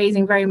on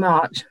raising very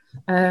much,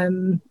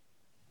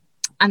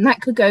 and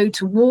that could go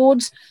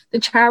towards the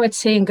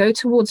charity and go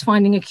towards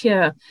finding a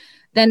cure,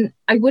 then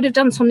I would have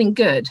done something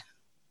good.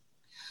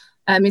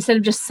 Instead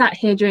of just sat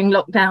here during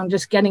lockdown,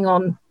 just getting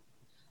on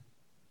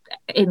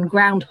in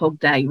Groundhog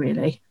Day,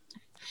 really.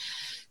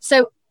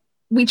 So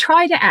we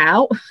tried it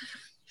out.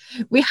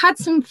 We had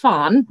some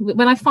fun.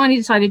 When I finally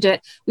decided to do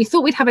it, we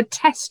thought we'd have a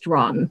test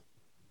run.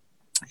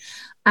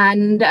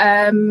 And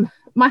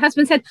my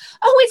husband said,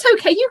 oh, it's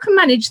okay, you can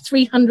manage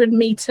 300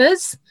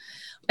 meters.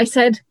 I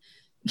said,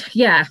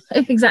 yeah,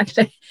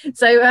 exactly.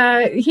 So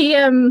I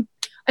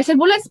said,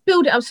 well, let's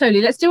build it up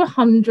slowly. Let's do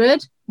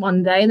 100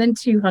 one day, and then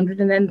 200,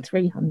 and then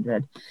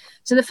 300.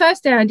 So the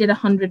first day I did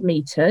 100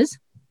 meters.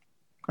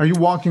 Are you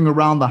walking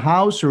around the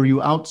house, or are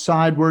you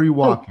outside? Where are you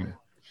walking?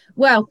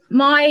 Well,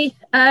 my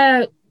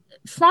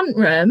front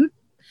room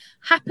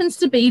happens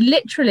to be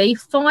literally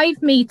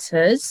 5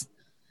 meters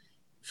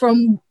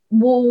from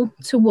wall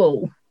to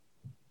wall.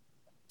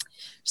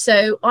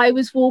 So I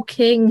was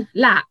walking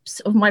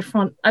laps of my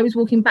front. I was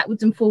walking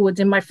backwards and forwards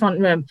in my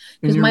front room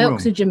because my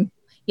oxygen,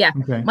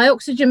 my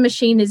oxygen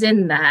machine is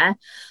in there.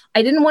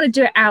 I didn't want to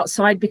do it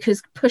outside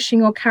because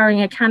pushing or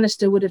carrying a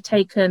canister would have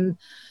taken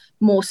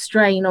more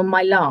strain on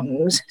my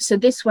lungs. So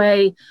this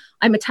way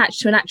I'm attached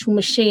to an actual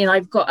machine.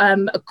 I've got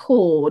a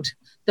cord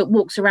that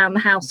walks around the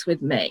house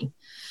with me.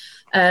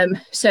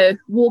 So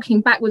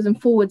walking backwards and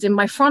forwards in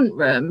my front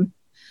room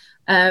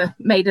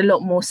made a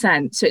lot more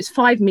sense. So it's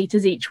 5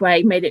 meters each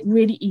way, made it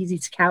really easy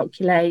to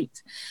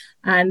calculate,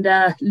 and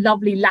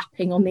lovely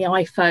lapping on the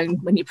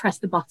iPhone when you press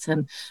the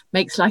button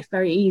makes life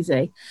very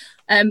easy.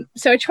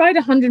 So I tried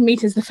 100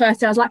 meters the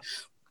first day. I was like,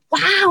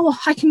 wow,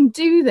 I can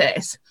do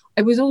this.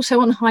 I was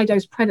also on high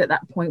dose pred at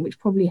that point, which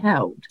probably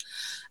helped.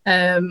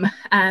 And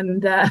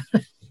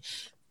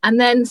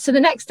then, so the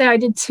next day I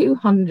did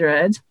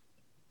 200.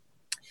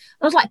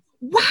 I was like,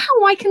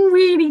 wow, I can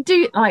really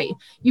do it. Like,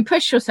 you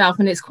push yourself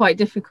and it's quite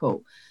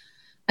difficult.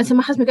 And so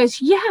my husband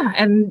goes, yeah.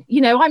 And,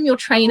 I'm your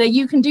trainer.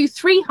 You can do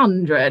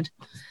 300.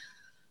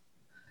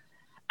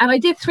 And I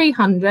did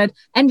 300,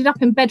 ended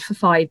up in bed for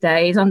 5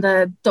 days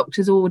under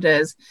doctor's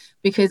orders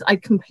because I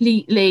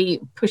completely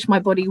pushed my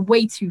body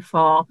way too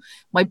far.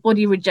 My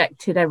body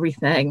rejected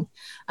everything.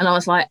 And I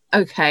was like,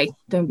 okay,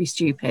 don't be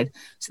stupid.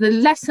 So the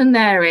lesson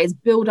there is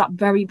build up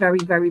very, very,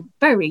 very,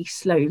 very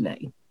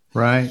slowly.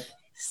 Right.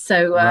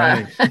 So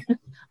Right.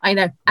 I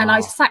know. And Wow.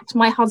 I sacked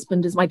my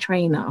husband as my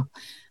trainer.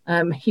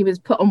 He was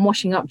put on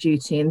washing up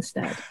duty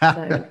instead.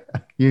 So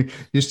You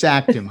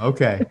sacked him.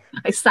 Okay.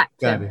 I sacked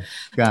Got him. it.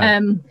 Got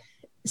it.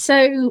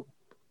 So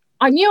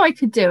I knew I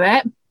could do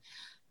it.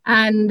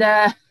 And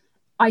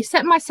I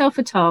set myself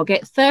a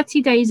target,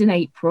 30 days in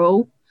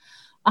April,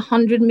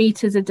 100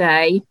 meters a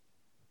day,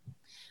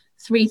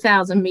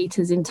 3,000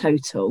 meters in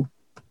total.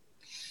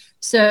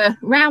 So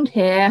around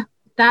here,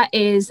 that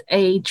is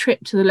a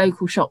trip to the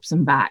local shops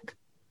and back.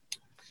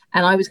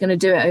 And I was going to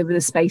do it over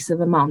the space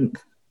of a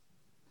month.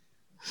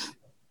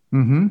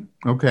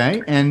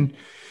 Okay. And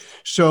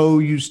so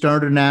you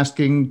started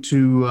asking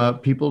to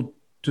people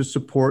to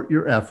support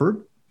your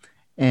effort.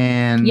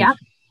 And Yeah.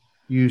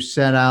 you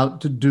set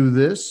out to do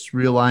this,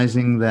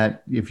 realizing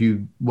that if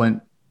you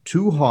went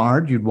too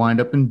hard, you'd wind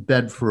up in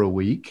bed for a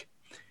week.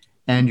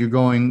 And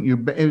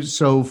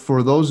so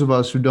for those of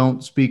us who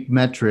don't speak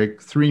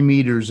metric, 3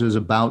 meters is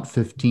about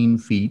 15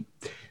 feet.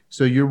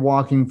 So you're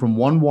walking from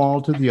one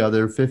wall to the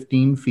other,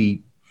 15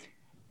 feet.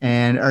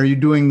 And are you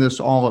doing this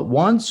all at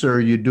once, or are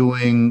you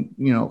doing,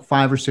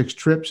 5 or 6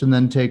 trips and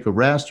then take a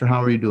rest, or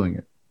how are you doing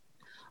it?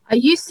 I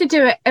used to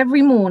do it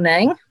every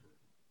morning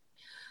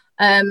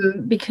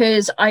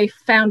because I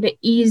found it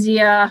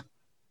easier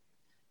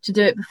to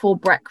do it before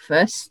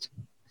breakfast.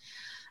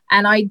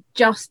 And I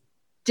just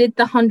did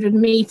the 100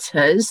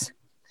 meters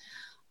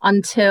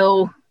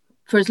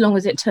for as long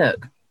as it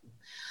took.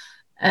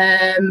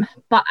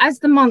 But as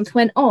the month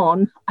went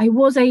on, I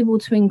was able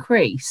to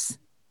increase.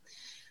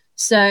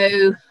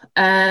 So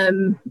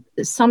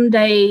some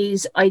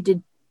days I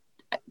did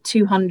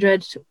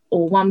 200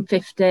 or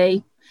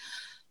 150.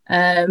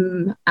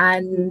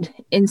 And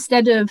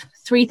instead of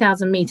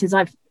 3,000 meters,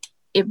 I've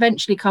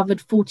eventually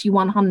covered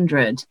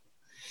 4,100.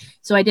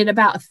 So I did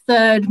about a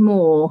third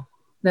more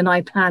than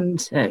I planned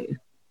to.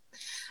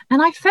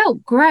 And I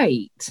felt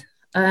great.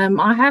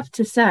 I have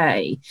to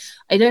say,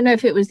 I don't know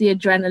if it was the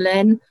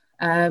adrenaline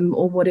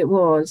or what it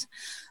was.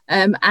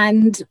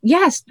 And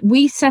yes,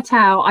 I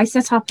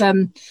set up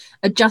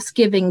a Just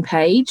Giving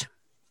page,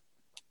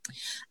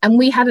 and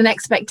we had an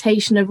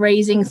expectation of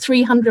raising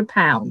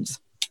 £300.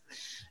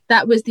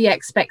 That was the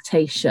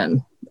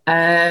expectation.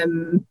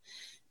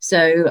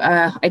 So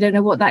I don't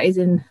know what that is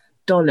in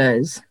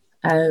dollars.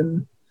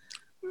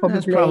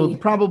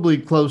 Probably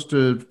close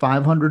to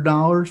 $500,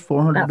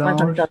 $400.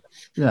 $500.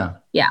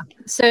 Yeah.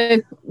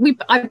 So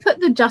I put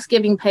the Just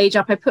Giving page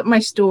up. I put my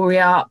story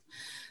up,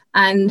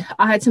 and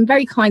I had some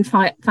very kind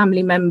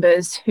family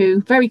members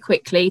who very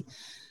quickly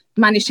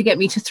managed to get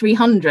me to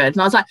 300.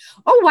 And I was like,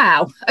 oh,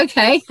 wow.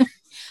 Okay.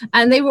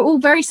 And they were all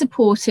very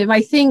supportive.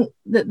 I think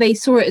that they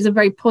saw it as a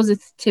very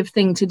positive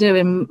thing to do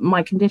in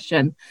my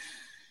condition.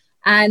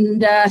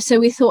 And so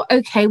we thought,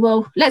 okay,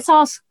 well, let's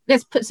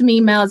put some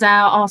emails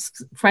out, ask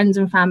friends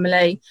and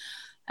family,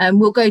 and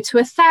we'll go to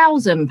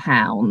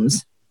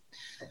 £1,000.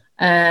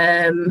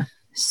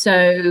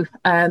 So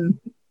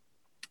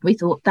we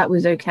thought that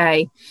was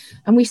okay.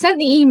 And we sent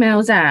the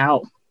emails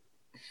out,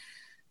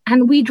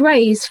 and we'd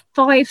raised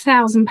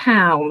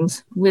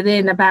 £5,000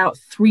 within about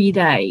 3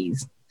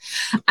 days.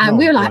 And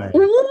we were like,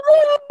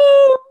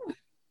 ooh!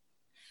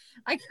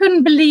 I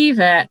couldn't believe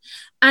it.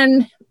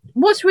 And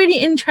what's really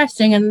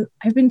interesting, and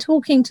I've been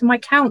talking to my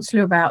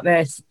counsellor about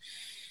this,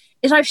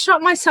 is I've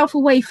shut myself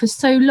away for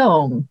so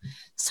long.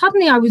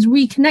 Suddenly I was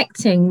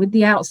reconnecting with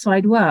the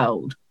outside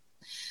world.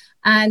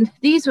 And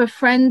these were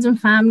friends and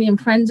family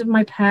and friends of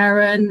my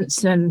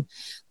parents and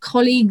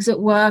colleagues at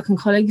work and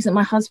colleagues at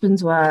my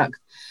husband's work.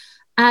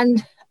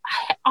 And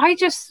I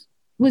just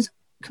was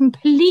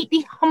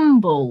completely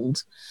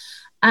humbled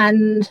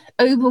and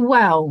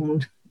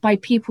overwhelmed by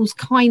people's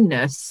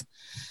kindness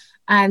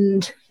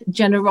and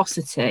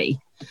generosity.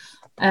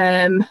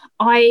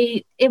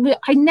 I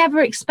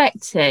never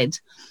expected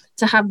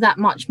to have that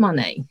much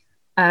money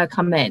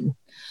come in.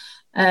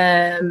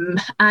 And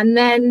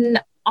then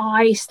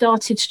I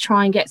started to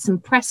try and get some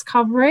press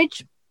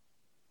coverage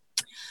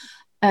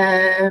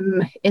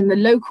in the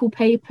local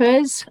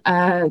papers,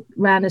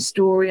 ran a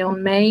story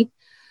on me.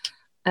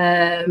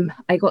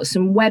 I got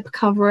some web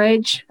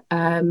coverage.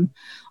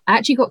 I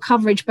actually got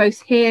coverage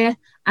both here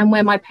and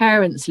where my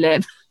parents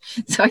live.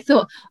 So I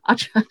thought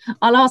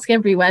I'll ask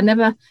everywhere.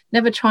 Never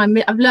try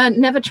and I've learned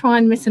never try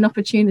and miss an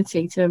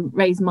opportunity to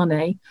raise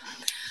money.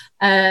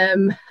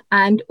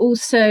 And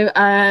also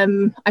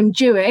I'm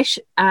Jewish,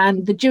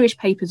 and the Jewish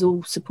papers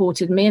all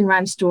supported me and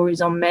ran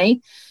stories on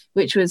me,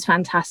 which was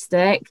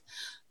fantastic.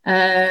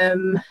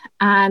 And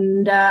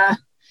I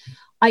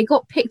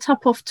got picked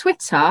up off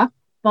Twitter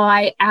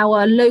by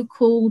our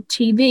local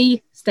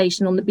TV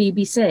station on the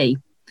BBC.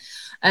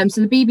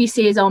 So the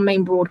BBC is our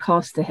main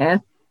broadcaster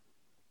here.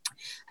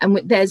 And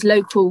there's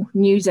local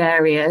news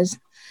areas.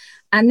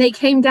 And they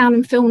came down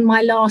and filmed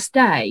my last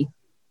day.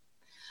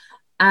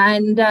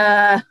 And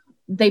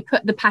they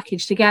put the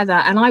package together.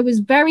 And I was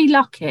very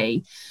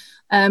lucky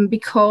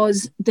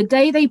because the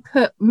day they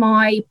put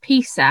my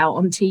piece out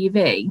on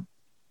TV,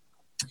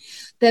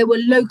 there were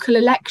local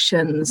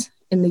elections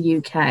in the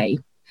UK.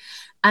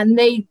 And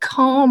they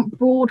can't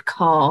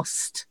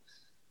broadcast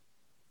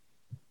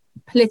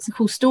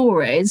political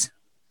stories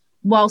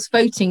whilst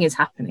voting is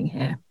happening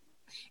here.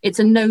 It's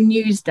a no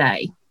news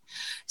day.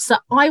 So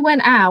I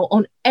went out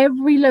on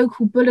every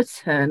local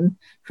bulletin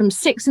from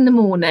 6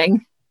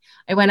 a.m.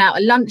 I went out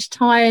at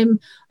lunchtime.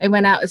 I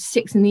went out at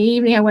 6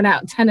 p.m. I went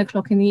out at 10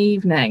 o'clock in the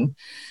evening.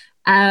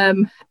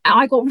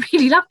 I got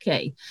really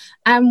lucky.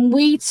 And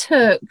we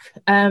took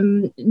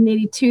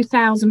nearly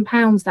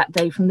 £2,000 that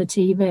day from the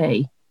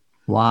TV.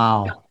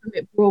 Wow.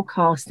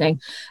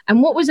 Broadcasting.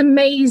 And what was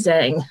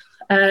amazing,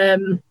 there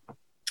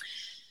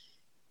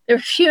are a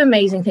few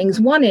amazing things.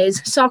 One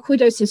is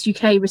Sarcoidosis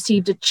UK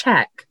received a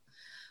check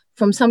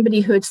from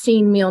somebody who had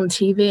seen me on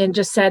TV and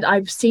just said,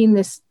 I've seen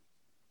this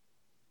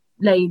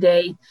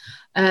lady,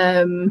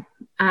 and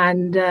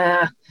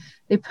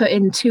they put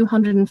in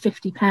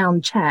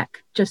 £250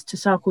 check just to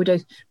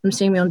Sarcoidosis from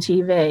seeing me on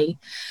TV.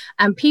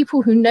 And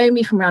people who know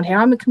me from around here,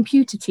 I'm a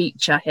computer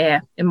teacher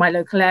here in my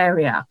local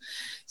area.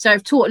 So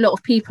I've taught a lot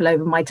of people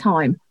over my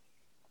time.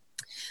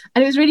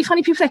 And it was really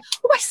funny. People say,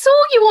 oh, I saw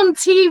you on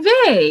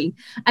TV.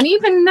 And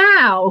even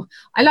now,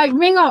 I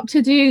ring up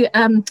to do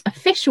a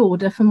fish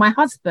order for my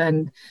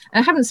husband.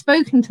 And I haven't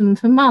spoken to them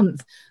for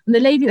months. And the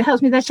lady that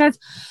helps me there says,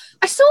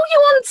 I saw you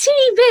on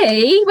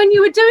TV when you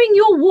were doing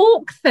your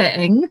walk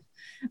thing.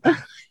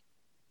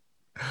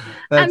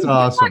 That's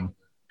awesome.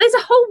 There's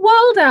a whole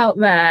world out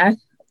there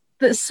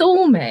that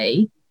saw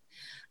me.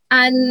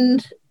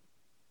 And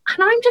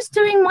I'm just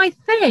doing my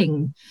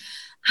thing.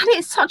 And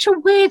it's such a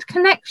weird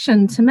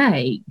connection to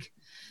make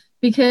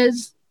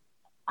because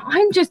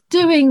I'm just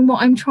doing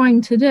what I'm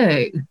trying to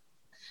do.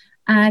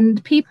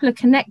 And people are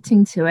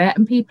connecting to it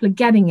and people are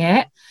getting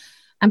it.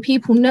 And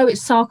people know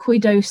it's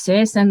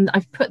sarcoidosis. And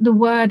I've put the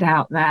word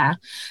out there.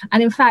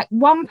 And in fact,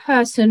 one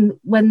person,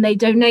 when they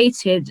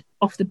donated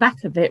off the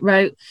back of it,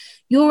 wrote,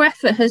 your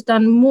effort has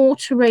done more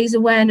to raise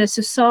awareness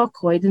of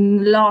sarcoid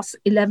in the last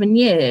 11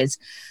 years.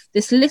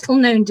 This little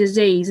known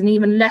disease and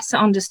even lesser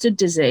understood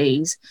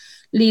disease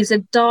leaves a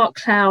dark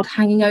cloud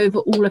hanging over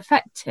all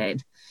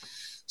affected.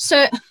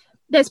 So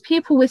there's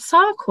people with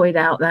sarcoid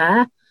out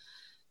there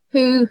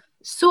who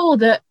saw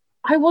that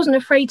I wasn't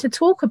afraid to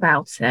talk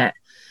about it.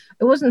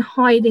 I wasn't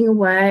hiding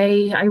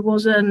away. I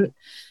wasn't,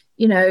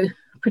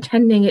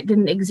 pretending it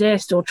didn't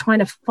exist or trying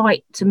to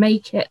fight to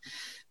make it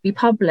be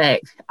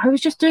public. I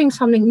was just doing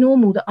something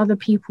normal that other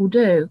people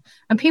do.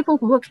 And people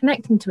were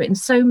connecting to it in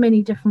so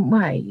many different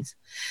ways.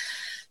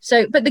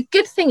 So, but the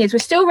good thing is we're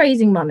still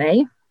raising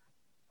money.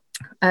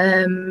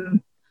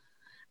 And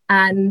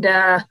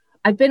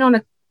I've been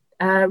on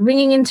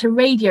ringing into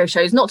radio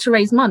shows, not to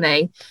raise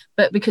money,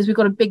 but because we've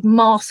got a big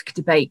mask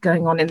debate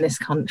going on in this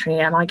country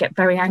and I get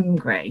very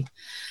angry.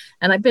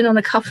 And I've been on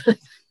a couple of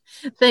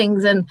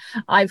things and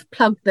I've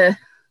plugged the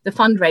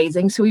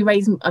fundraising. So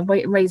I've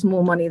raised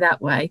more money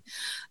that way.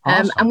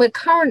 Awesome. And we're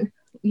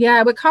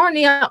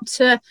currently up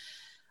to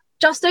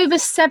just over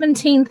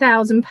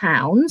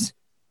 £17,000.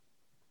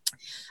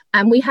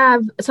 And we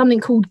have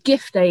something called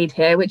gift aid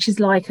here, which is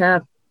like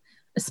a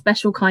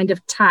special kind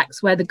of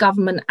tax where the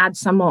government adds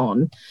some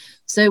on.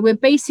 So we're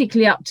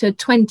basically up to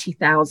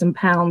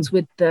 £20,000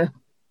 with the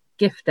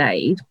gift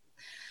aid.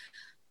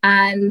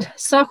 And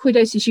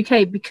Sarcoidosis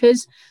UK,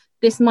 because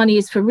this money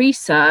is for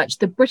research,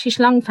 the British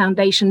Lung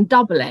Foundation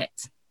double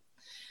it.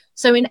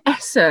 So in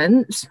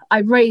essence,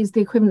 I've raised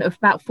the equivalent of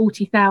about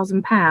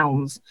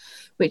 £40,000,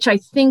 which I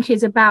think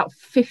is about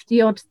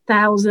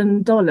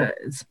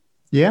 $50,000.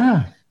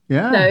 Yeah.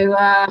 Yeah. So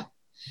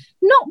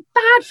not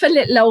bad for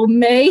little old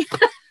me.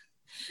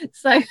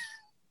 So,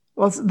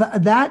 well,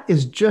 that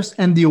is just,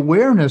 and the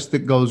awareness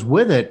that goes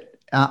with it.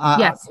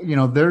 Yes.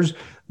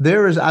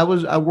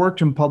 I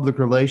worked in public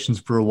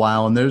relations for a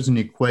while, and there's an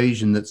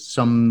equation that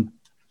some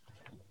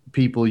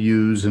people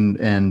use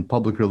and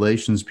public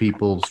relations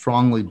people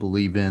strongly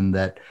believe in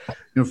that,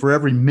 for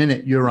every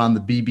minute you're on the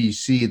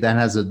BBC,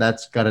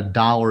 that's got a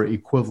dollar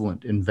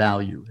equivalent in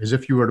value, as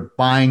if you were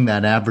buying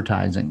that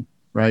advertising.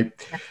 Right.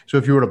 So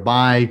if you were to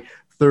buy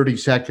 30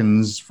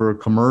 seconds for a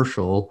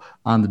commercial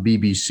on the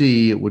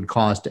BBC, it would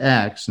cost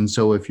X. And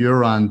so if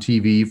you're on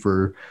TV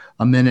for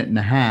a minute and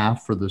a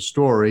half for the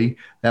story,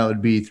 that would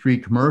be 3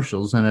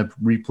 commercials, and it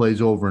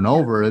replays over and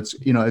over. It's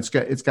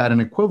got an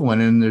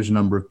equivalent, and there's a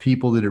number of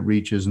people that it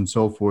reaches and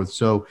so forth.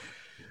 So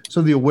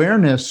the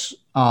awareness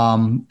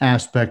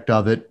aspect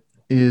of it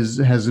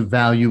has a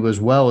value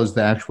as well as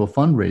the actual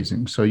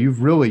fundraising. So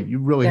you've really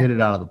hit it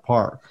out of the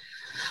park.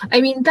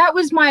 I mean, that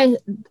was my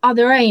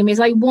other aim,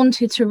 is I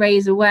wanted to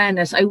raise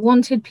awareness. I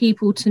wanted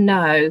people to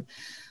know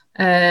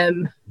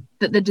that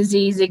the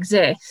disease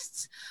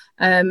exists.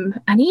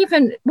 And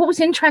even what was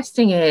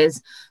interesting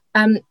is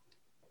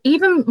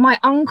even my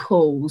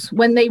uncles,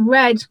 when they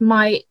read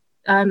my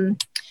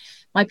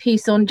my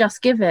piece on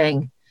Just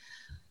Giving,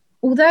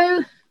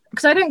 although,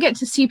 because I don't get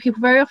to see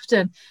people very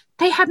often,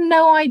 they had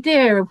no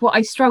idea of what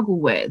I struggle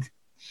with.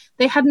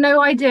 They had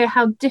no idea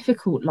how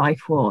difficult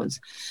life was.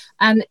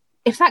 And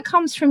if that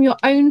comes from your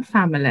own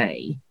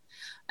family,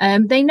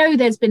 they know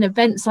there's been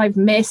events I've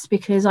missed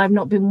because I've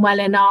not been well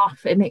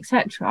enough, and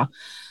etc.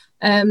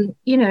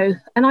 You know,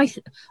 and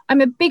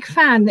I'm a big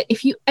fan that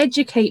if you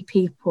educate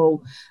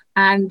people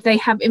and they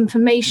have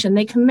information,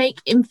 they can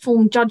make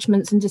informed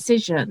judgments and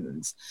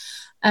decisions.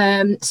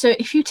 So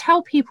if you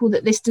tell people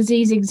that this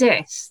disease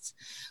exists,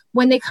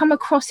 when they come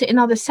across it in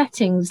other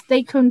settings,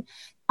 they can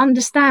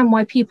understand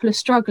why people are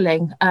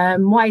struggling,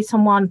 why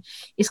someone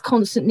is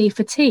constantly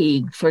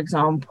fatigued, for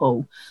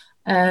example,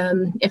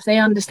 if they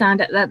understand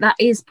that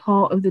is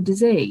part of the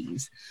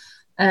disease.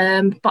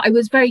 But I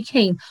was very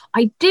keen.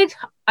 I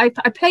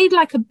played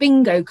like a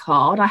bingo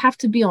card, I have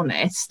to be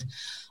honest.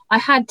 I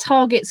had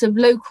targets of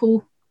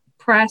local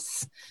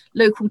press,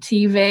 local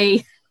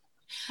TV,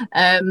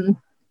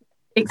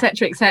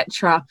 etc.,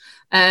 etc.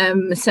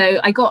 So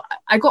I got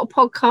a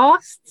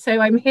podcast, so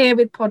I'm here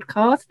with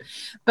podcast,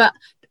 but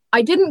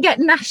I didn't get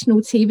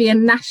national TV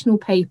and national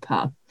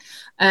paper,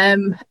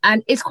 and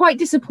it's quite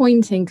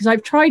disappointing because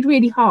I've tried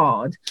really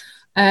hard,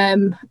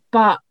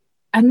 but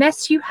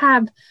unless you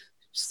have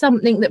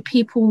something that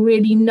people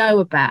really know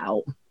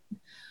about,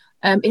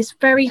 it's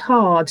very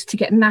hard to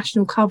get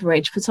national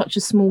coverage for such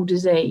a small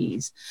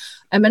disease.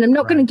 And I'm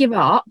not going to give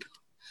up,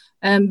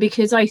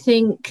 because I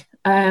think,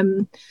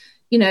 you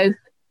know,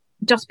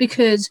 just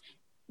because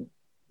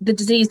the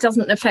disease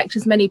doesn't affect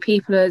as many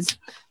people as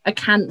a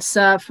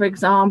cancer, for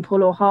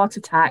example, or heart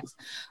attacks,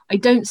 I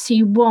don't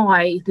see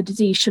why the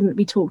disease shouldn't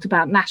be talked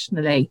about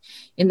nationally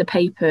in the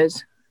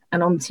papers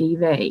and on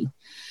TV.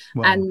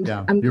 Well, and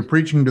yeah, you're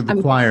preaching to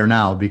the choir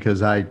now,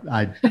 because I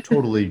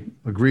totally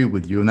agree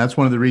with you. And that's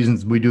one of the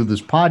reasons we do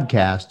this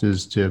podcast,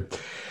 is to,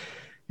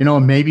 you know,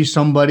 maybe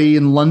somebody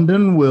in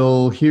London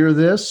will hear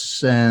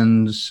this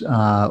and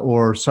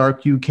or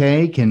SARC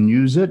UK can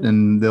use it,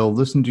 and they'll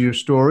listen to your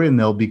story and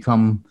they'll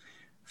become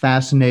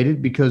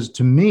fascinated. Because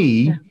to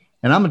me,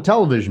 and I'm a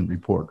television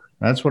reporter,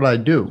 that's what I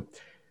do.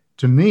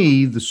 To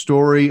me, the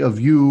story of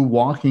you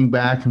walking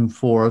back and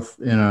forth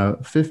in a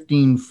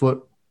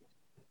 15-foot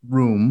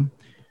room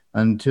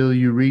until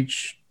you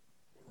reach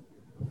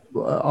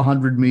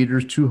 100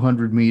 meters,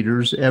 200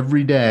 meters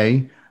every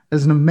day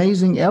is an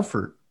amazing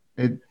effort.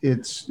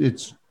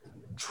 It's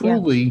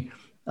truly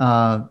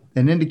an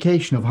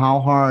indication of how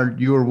hard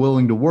you are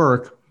willing to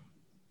work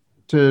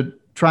to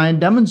try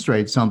and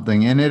demonstrate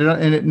something. And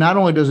it not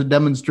only does it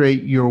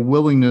demonstrate your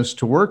willingness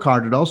to work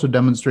hard, it also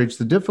demonstrates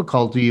the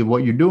difficulty of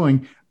what you're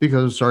doing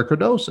because of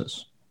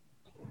sarcoidosis.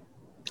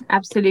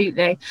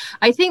 Absolutely.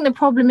 I think the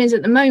problem is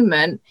at the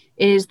moment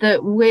is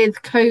that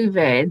with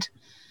COVID,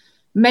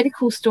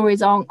 medical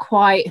stories aren't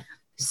quite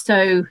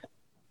so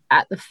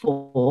at the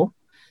fore,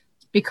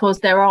 because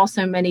there are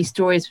so many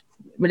stories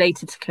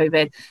related to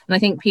COVID. And I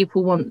think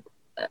people want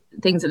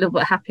things a little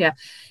bit happier.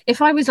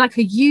 If I was like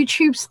a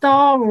YouTube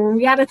star or a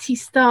reality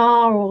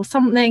star or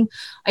something,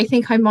 I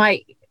think I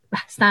might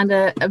stand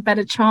a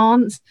better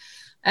chance.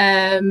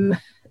 Because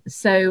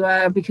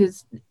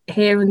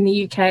here in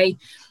the UK,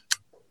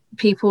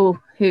 people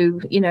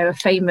who, you know, are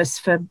famous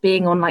for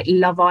being on like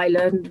Love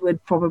Island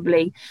would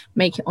probably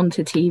make it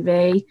onto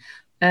TV.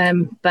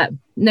 But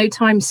no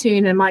time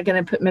soon am I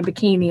going to put my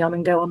bikini on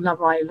and go on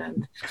Love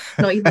Island,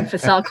 not even for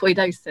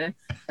sarcoidosis.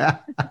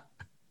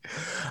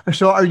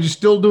 So are you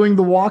still doing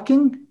the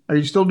walking? Are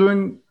you still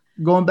going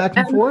back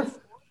and forth?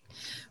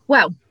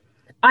 Well,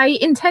 I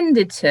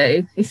intended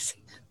to. It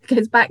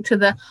goes back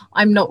to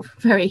I'm not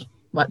very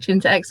much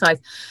into exercise.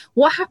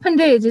 What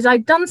happened is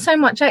I'd done so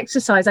much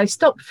exercise, I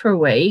stopped for a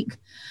week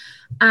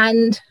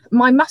and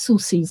my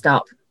muscles seized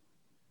up.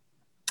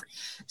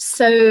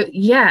 So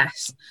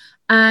yes.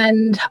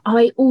 And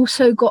I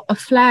also got a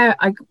flare.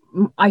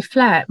 I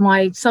flared,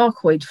 my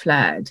sarcoid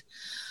flared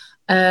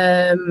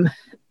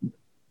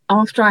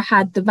after I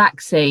had the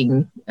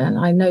vaccine. And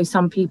I know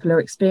some people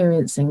are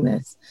experiencing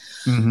this.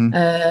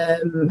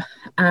 Mm-hmm.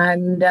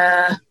 And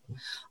I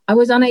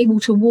was unable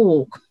to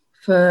walk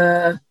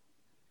for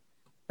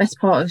best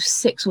part of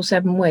 6 or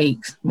 7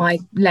 weeks. My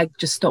leg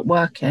just stopped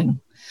working.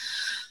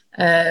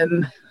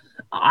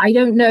 I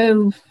don't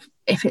know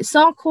if it's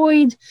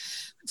sarcoid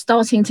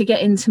starting to get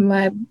into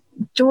my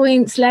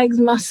joints, legs,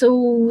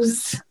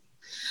 muscles.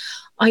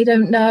 I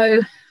don't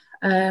know.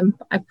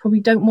 I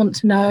probably don't want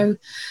to know.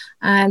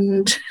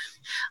 And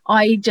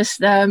I just,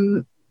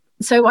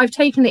 so I've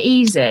taken it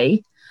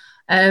easy.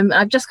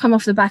 I've just come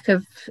off the back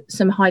of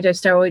some high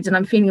dose steroids and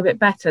I'm feeling a bit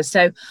better.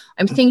 So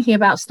I'm thinking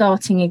about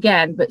starting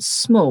again, but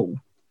small.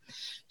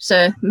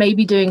 So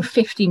maybe doing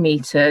 50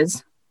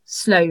 meters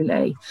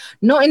slowly,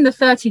 not in the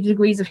 30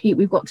 degrees of heat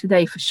we've got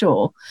today for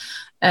sure.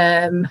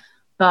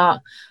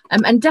 But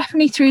and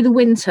definitely through the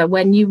winter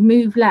when you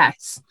move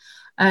less,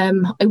 I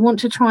want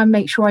to try and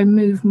make sure I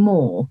move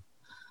more.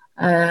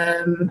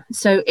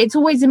 So it's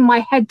always in my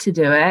head to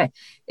do it.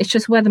 It's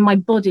just whether my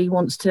body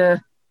wants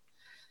to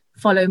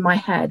follow my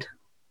head.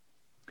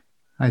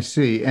 I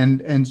see.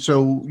 And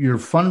so your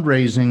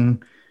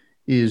fundraising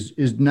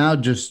is now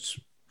just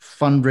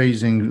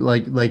fundraising,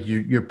 like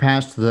you're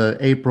past the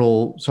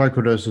April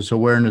Sarcoidosis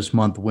Awareness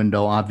Month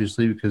window,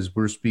 obviously, because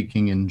we're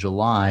speaking in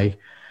July.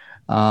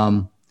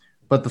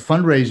 But the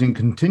fundraising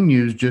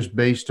continues just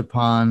based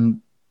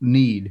upon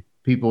need.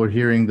 People are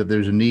hearing that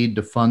there's a need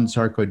to fund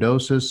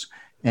sarcoidosis,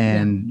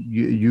 and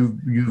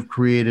you've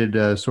created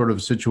a sort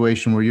of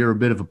situation where you're a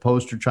bit of a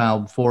poster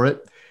child for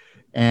it,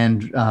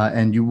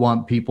 and you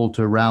want people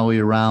to rally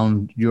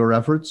around your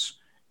efforts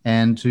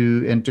and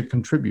to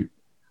contribute.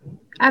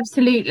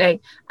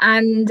 Absolutely.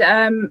 And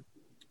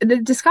the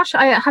discussion,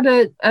 I had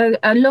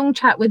a long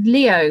chat with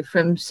Leo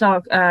from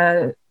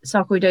Sarcoidosis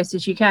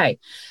UK.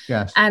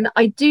 Yes. And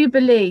I do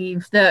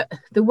believe that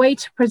the way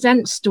to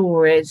present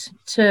stories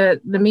to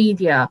the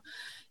media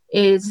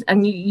is,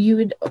 and you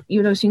would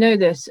obviously know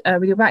this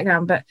with your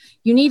background, but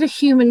you need a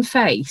human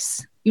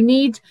face. You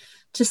need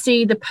to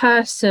see the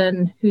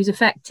person who's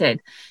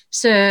affected.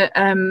 So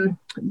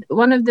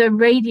one of the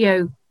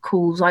radio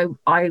calls I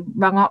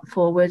rung up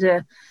for was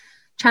a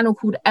channel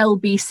called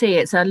LBC.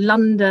 It's a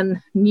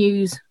London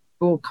news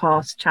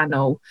broadcast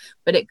channel,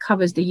 but it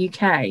covers the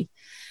UK.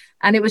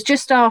 And it was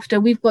just after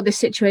we've got this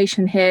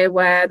situation here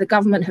where the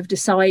government have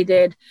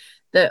decided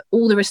that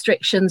all the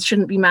restrictions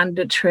shouldn't be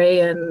mandatory,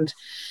 and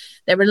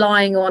they're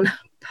relying on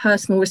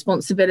personal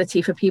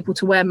responsibility for people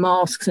to wear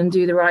masks and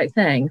do the right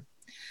thing.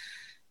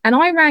 And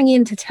I rang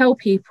in to tell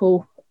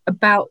people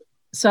about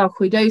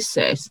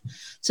sarcoidosis,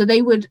 so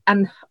they would,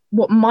 and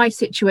what my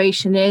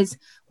situation is,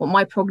 what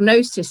my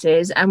prognosis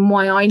is, and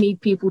why I need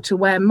people to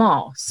wear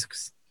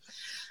masks.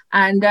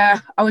 And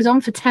I was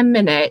on for 10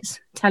 minutes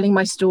telling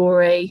my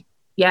story.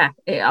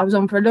 I was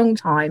on for a long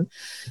time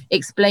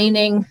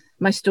explaining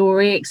my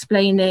story,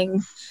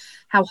 explaining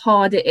how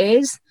hard it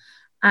is.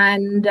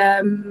 And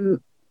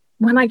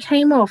when I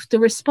came off, the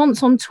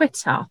response on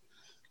Twitter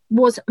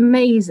was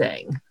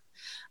amazing.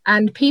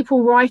 And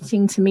people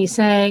writing to me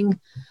saying,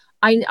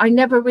 I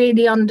never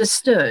really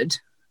understood.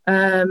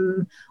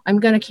 I'm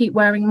going to keep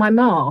wearing my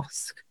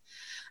mask.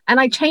 And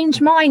I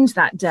changed minds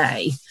that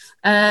day.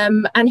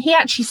 And he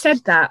actually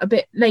said that a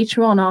bit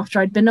later on after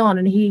I'd been on.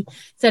 And he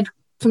said,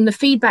 from the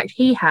feedback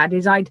he had,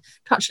 is I'd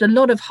touched a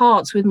lot of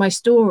hearts with my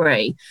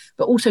story,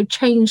 but also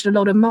changed a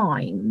lot of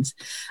minds.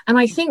 And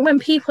I think when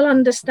people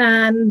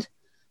understand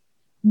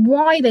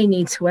why they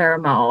need to wear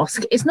a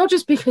mask, it's not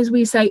just because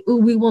we say, oh,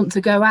 we want to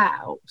go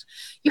out.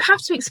 You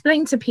have to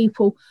explain to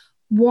people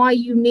why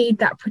you need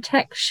that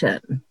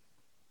protection.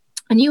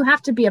 And you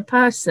have to be a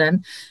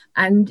person,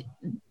 and,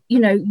 you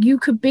know, you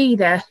could be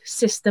their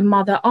sister,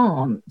 mother,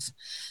 aunt.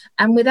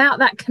 And without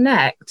that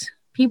connect,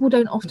 people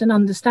don't often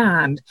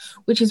understand,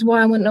 which is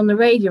why I went on the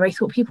radio. I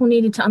thought people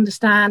needed to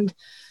understand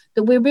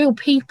that we're real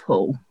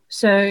people.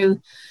 So,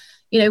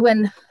 you know,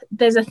 when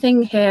there's a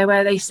thing here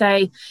where they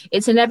say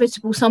it's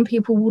inevitable, some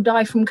people will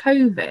die from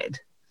COVID.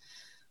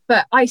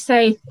 But I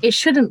say it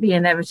shouldn't be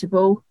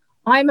inevitable.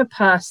 I'm a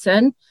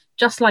person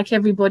just like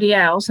everybody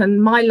else,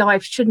 and my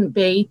life shouldn't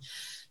be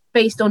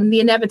based on the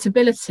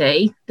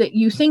inevitability that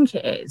you think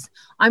it is.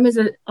 I'm as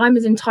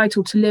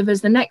entitled to live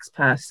as the next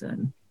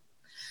person.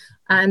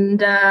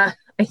 And I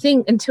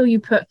think until you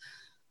put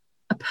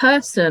a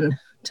person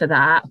to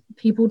that,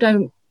 people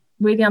don't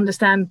really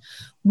understand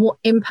what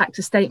impact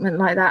a statement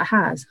like that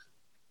has.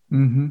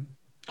 Mm-hmm.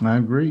 I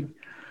agree.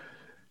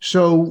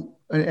 So,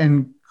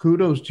 and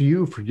kudos to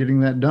you for getting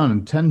that done.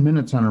 And 10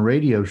 minutes on a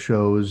radio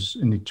show is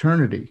an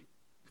eternity.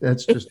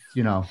 That's just,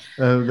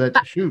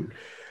 shoot.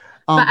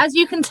 But as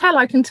you can tell,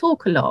 I can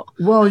talk a lot.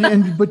 Well,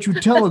 but you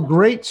tell a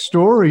great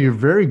story. You're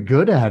very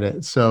good at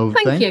it. So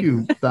thank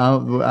you.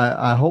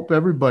 I hope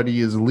everybody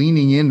is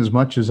leaning in as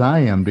much as I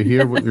am to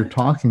hear what you're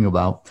talking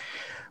about.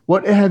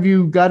 What have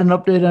you got an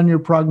update on your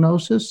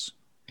prognosis?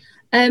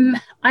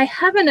 I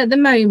haven't at the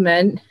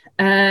moment.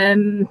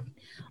 I'm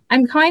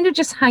kind of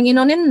just hanging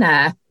on in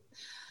there.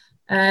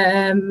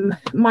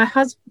 My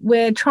husband,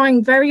 we're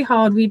trying very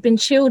hard. We've been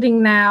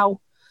shielding now.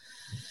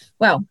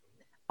 Well,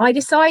 I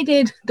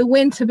decided the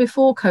winter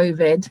before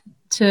COVID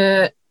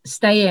to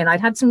stay in. I'd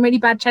had some really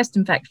bad chest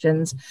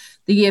infections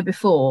the year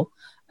before,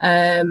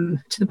 to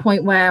the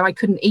point where I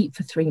couldn't eat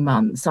for 3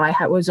 months. I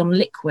was on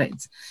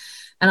liquids.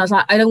 And I was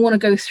like, I don't want to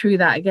go through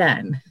that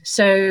again.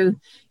 So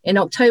in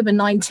October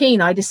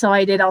 19, I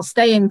decided I'll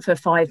stay in for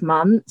 5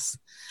 months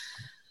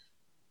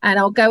and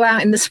I'll go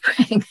out in the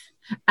spring.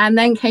 And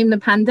then came the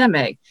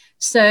pandemic.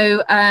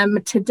 So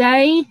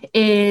today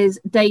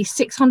is day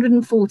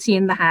 640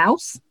 in the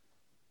house.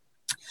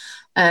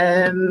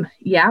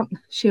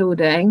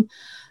 Shielding.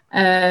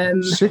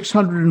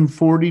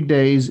 640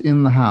 days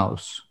in the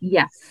house.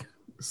 Yes.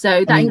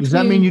 So that does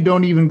that mean you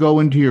don't even go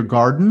into your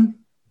garden?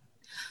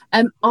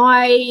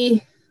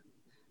 I've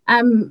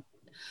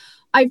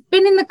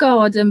been in the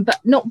garden, but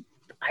not.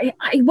 I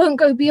won't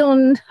go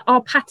beyond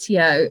our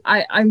patio.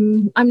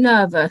 I'm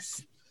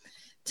nervous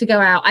to go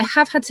out. I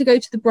have had to go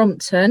to the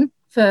Brompton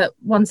for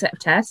one set of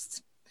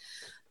tests.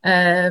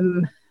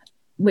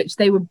 which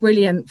they were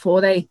brilliant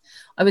for. I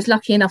was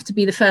lucky enough to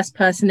be the first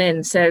person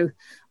in, so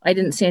I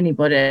didn't see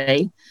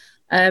anybody.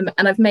 And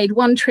I've made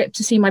one trip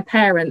to see my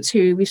parents,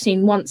 who we've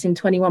seen once in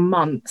 21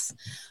 months.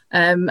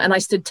 And I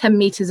stood 10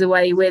 meters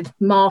away with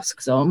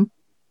masks on.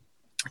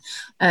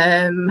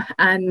 I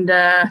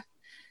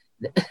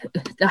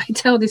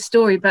tell this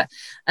story, but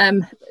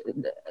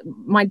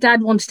my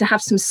dad wanted to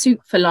have some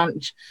soup for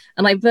lunch,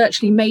 and I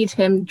virtually made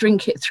him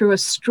drink it through a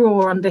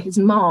straw under his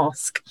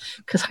mask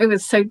because I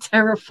was so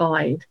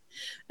terrified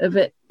of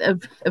it,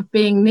 of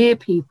being near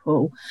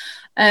people.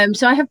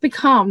 So I have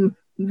become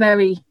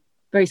very,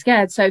 very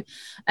scared. So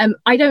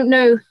I don't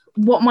know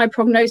what my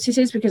prognosis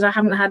is because I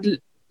haven't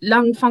had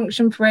lung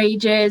function for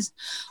ages.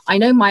 I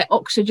know my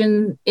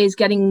oxygen is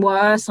getting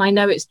worse. I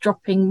know it's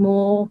dropping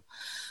more.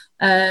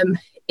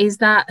 Is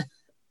that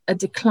a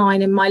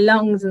decline in my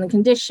lungs and the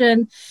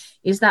condition?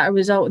 Is that a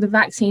result of the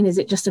vaccine? Is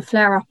it just a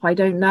flare-up? I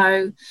don't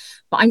know.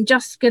 But I'm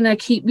just going to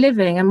keep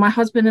living. And my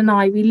husband and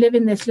I, we live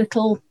in this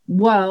little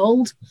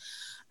world,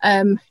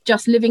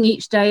 just living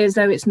each day as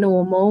though it's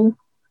normal,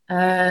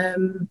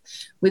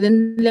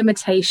 within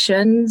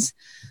limitations.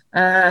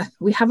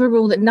 We have a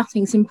rule that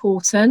nothing's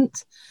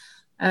important.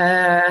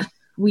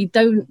 We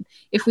don't,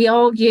 if we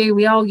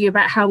argue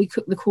about how we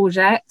cook the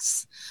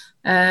courgettes.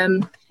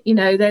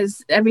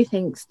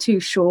 Everything's too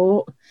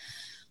short.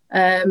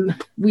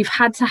 We've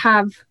had to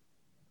have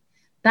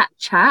that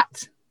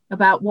chat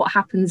about what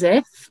happens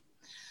if,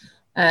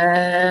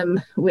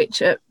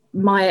 which at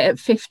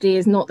 50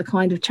 is not the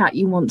kind of chat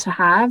you want to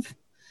have.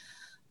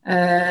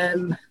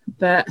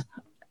 But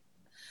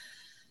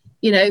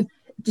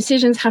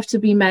decisions have to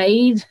be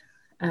made.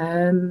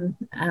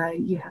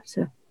 You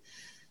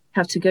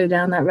have to go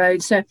down that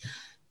road. So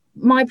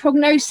my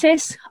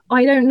prognosis,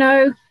 I don't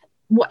know.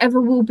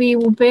 Whatever will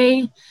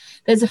be.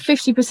 There's a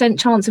 50%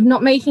 chance of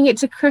not making it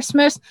to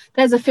Christmas.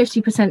 There's a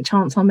 50%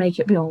 chance I'll make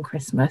it beyond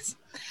Christmas.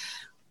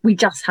 We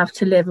just have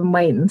to live and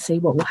wait and see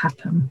what will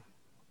happen.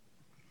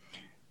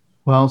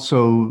 Well,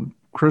 so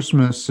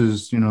Christmas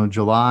is,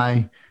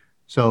 July.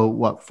 So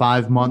what,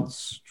 5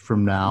 months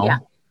from now?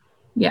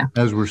 Yeah.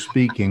 As we're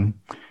speaking.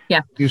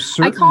 Yeah. You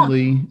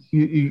certainly,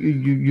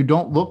 you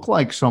don't look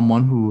like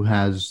someone who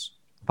has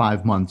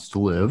 5 months to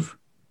live.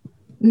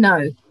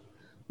 No.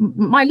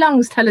 My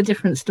lungs tell a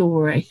different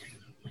story.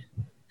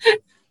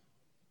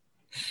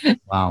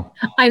 Wow.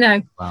 I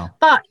know. Wow.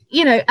 But,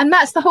 and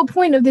that's the whole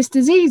point of this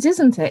disease,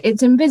 isn't it?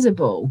 It's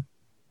invisible.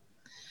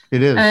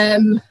 It is.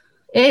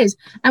 It is.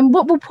 And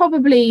what will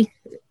probably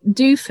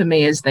do for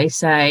me, as they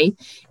say,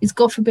 is,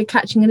 God forbid,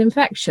 catching an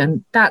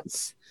infection. That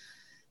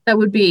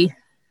would be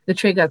the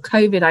trigger.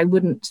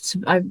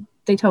 COVID,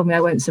 they told me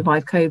I won't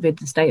survive COVID,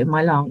 the state of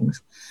my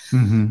lungs,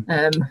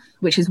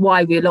 which is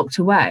why we're locked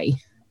away.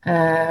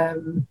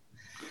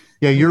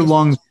 Yeah, your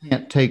lungs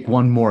can't take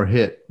one more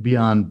hit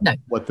beyond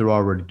what they're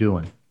already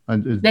doing.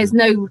 There's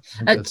no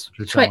at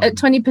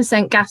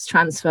 20% gas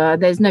transfer.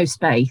 There's no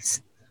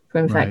space for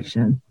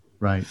infection.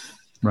 Right.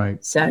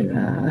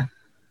 So,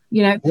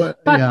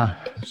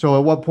 So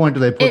at what point do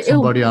they put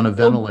somebody on a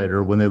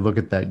ventilator when they look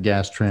at that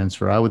gas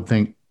transfer? I would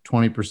think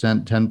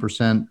 20%,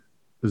 10%.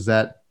 Is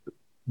that?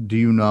 Do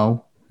you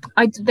know?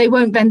 They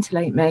won't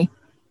ventilate me.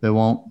 They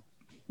won't.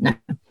 No.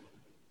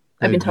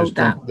 I've been told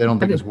that. They don't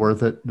think it's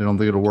worth it. They don't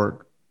think it'll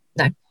work.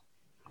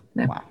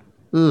 No. Wow.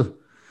 Ugh.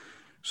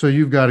 So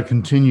you've got to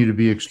continue to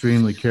be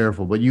extremely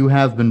careful, but you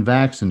have been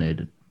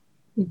vaccinated.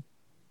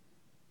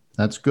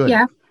 That's good.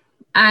 Yeah.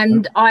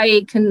 And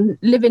I can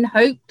live in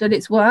hope that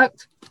it's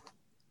worked.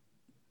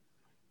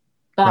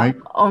 But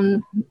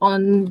on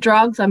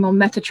drugs, I'm on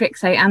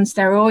methotrexate and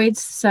steroids.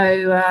 So,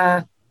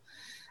 and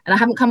I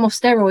haven't come off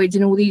steroids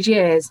in all these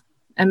years.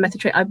 And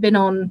I've been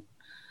on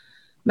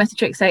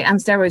methotrexate and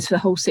steroids for the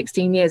whole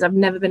 16 years. I've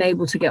never been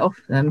able to get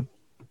off them.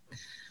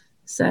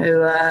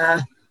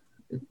 So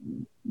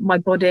my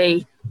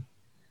body,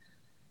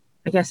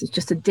 I guess, is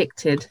just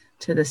addicted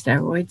to the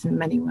steroids in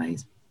many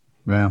ways.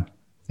 Yeah.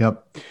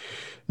 Yep.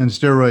 And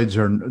steroids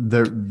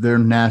they're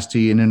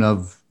nasty in and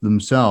of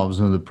themselves.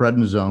 And the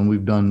prednisone,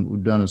 we've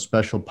done a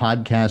special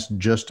podcast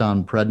just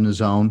on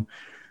prednisone.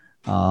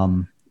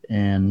 The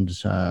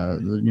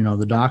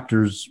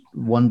doctors,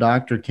 one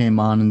doctor came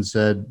on and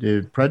said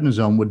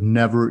prednisone would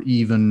never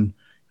even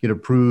get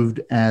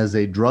approved as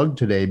a drug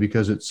today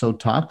because it's so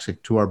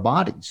toxic to our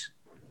bodies.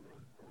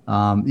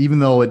 Even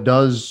though it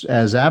does,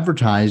 as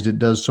advertised, it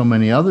does so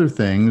many other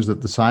things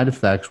that the side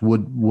effects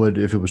would,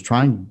 if it was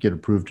trying to get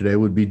approved today,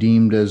 would be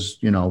deemed as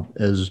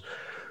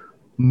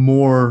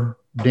more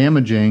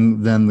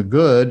damaging than the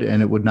good,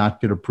 and it would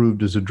not get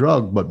approved as a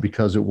drug. But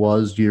because it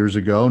was years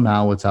ago,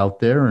 now it's out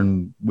there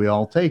and we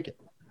all take it.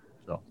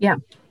 So, yeah.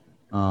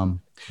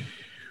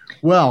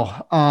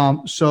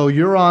 So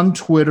you're on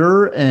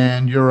Twitter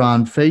and you're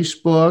on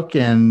Facebook,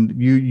 and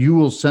you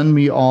will send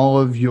me all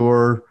of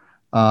your,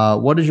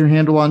 what is your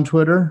handle on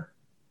Twitter?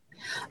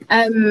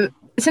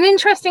 It's an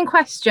interesting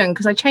question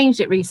because I changed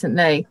it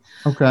recently.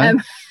 Okay.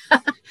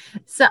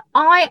 So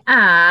I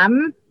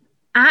am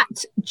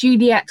at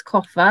Juliet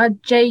Coffer,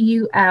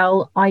 Juliet.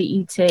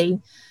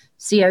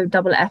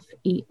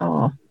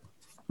 COFFER.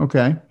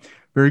 Okay,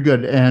 very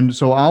good. And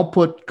so I'll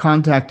put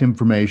contact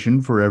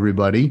information for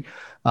everybody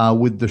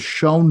with the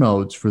show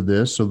notes for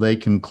this, so they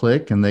can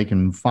click and they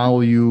can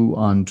follow you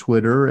on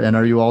Twitter. And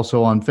are you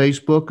also on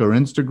Facebook or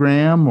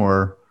Instagram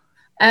or?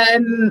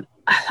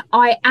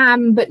 I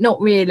am, but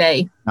not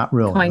really. Not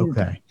really.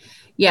 Okay.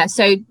 Yeah.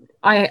 So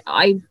I'm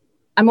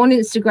on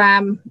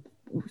Instagram,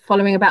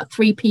 following about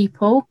 3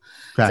 people.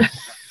 Okay.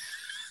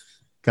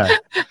 Okay.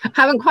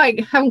 haven't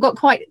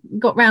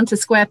got round to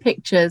square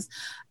pictures,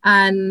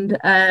 and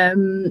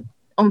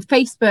on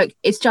Facebook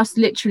it's just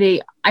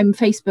literally I'm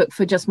Facebook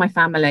for just my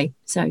family.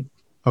 So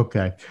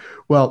okay,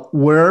 well,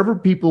 wherever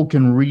people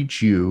can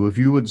reach you, if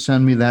you would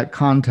send me that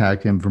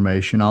contact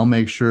information, I'll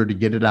make sure to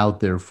get it out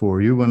there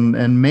for you,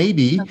 and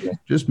maybe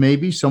just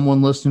maybe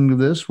someone listening to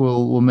this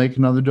will make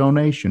another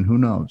donation. Who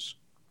knows?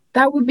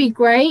 That would be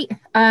great.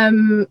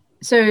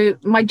 So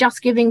my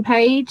Just Giving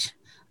page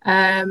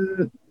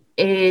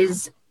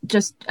is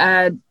just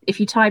if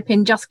you type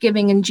in Just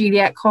Giving and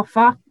Juliet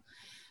Coffer,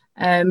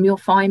 you'll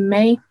find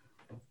me.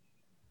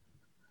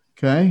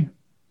 Okay.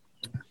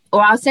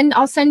 Or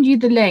I'll send you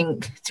the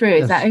link through.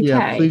 Is that okay?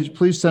 Yeah,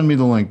 please send me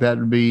the link. That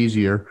would be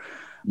easier.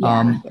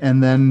 Yeah.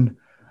 And then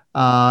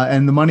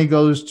and the money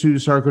goes to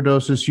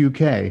Sarcoidosis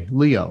UK,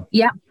 Leo.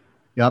 Yep.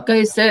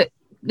 Goes to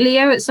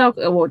Leo at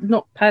or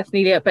not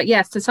personally Leo, but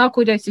yes, to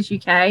Sarcoidosis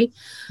UK.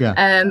 Yeah.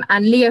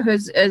 And Leo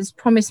has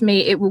promised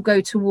me it will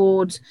go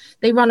towards.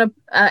 They run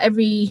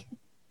every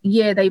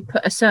year they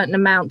put a certain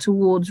amount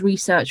towards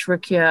research for a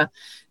cure,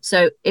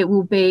 so it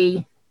will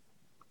be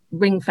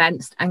ring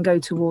fenced and go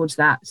towards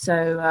that.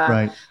 So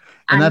right,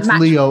 and that's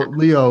Leo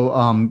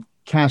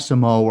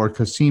Casimo or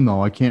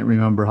Casimo. I can't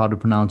remember how to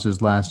pronounce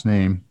his last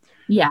name.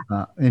 Yeah,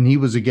 and he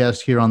was a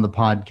guest here on the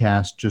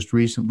podcast just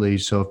recently.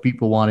 So if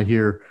people want to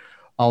hear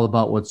all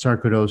about what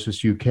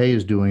Sarcoidosis UK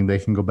is doing, they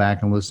can go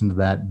back and listen to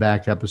that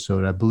back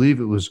episode. I believe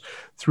it was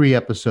 3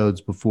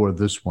 episodes before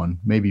this one,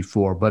 maybe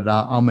 4, but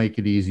I'll make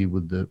it easy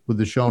with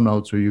the show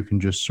notes, or you can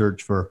just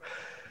search for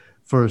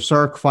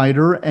Sarc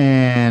Fighter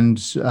and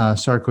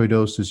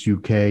Sarcoidosis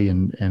UK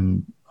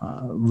and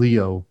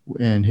Leo,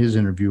 and his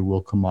interview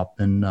will come up.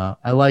 And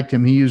I liked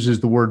him. He uses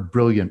the word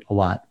brilliant a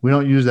lot. We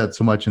don't use that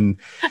so much in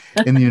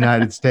the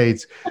United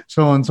States.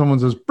 So when someone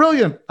says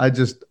brilliant,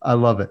 I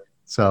love it.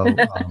 So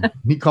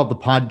he called the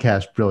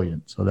podcast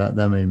brilliant. So that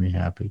made me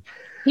happy.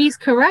 He's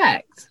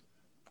correct.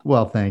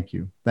 Well, thank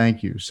you.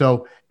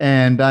 So,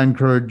 and I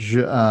encourage,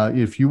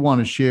 if you want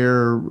to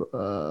share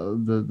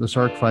the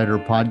Sarc Fighter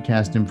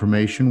podcast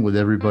information with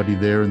everybody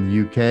there in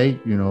the UK,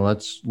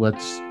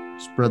 let's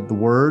spread the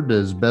word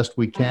as best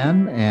we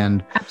can,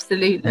 and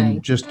absolutely,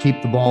 and just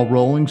keep the ball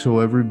rolling so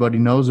everybody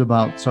knows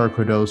about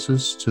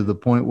sarcoidosis to the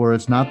point where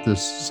it's not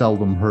this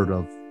seldom heard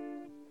of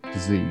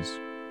disease.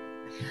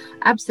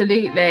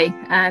 Absolutely.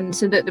 And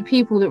so that the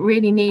people that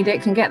really need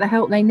it can get the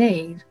help they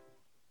need.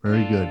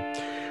 Very good.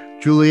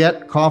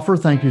 Juliet Coffer,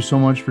 thank you so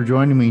much for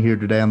joining me here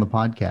today on the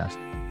podcast.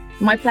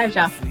 My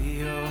pleasure.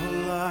 Feel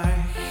like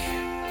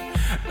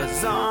a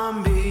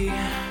zombie,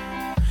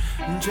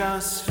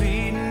 just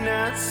feeding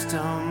and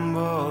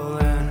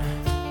stumbling.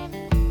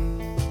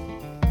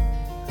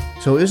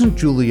 So isn't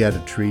Juliet a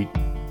treat?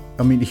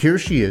 I mean, here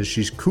she is.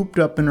 She's cooped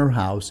up in her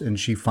house and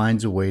she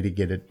finds a way to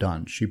get it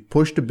done. She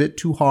pushed a bit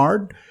too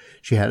hard.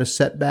 She had a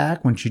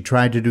setback when she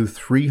tried to do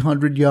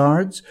 300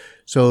 yards.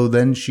 So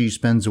then she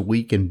spends a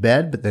week in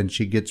bed, but then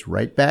she gets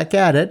right back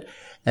at it.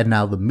 And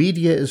now the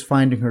media is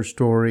finding her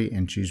story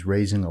and she's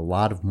raising a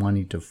lot of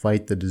money to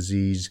fight the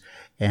disease.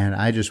 And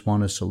I just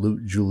want to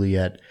salute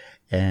Juliet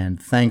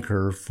and thank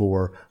her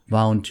for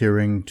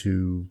volunteering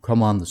to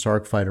come on the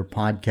Sarc Fighter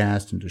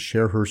podcast and to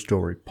share her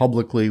story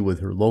publicly with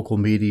her local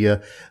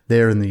media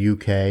there in the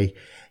UK.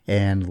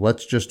 And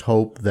let's just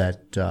hope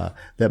that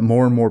that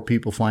more and more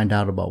people find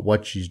out about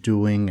what she's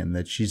doing and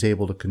that she's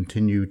able to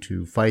continue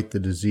to fight the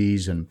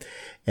disease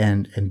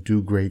and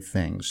do great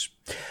things.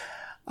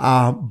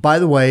 By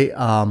the way,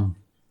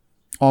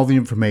 all the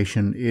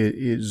information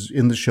is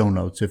in the show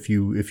notes if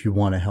you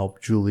want to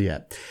help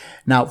Juliet.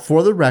 Now,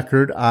 for the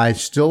record, I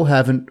still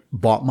haven't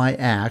bought my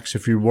axe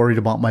if you're worried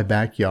about my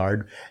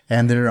backyard,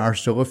 and there are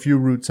still a few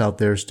roots out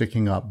there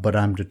sticking up, but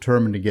I'm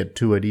determined to get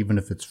to it even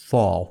if it's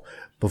fall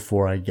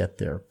before I get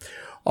there.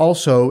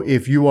 Also,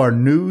 if you are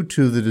new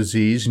to the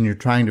disease and you're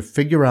trying to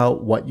figure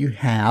out what you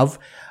have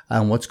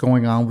and what's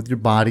going on with your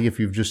body, if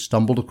you've just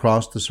stumbled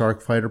across the Sarc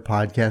Fighter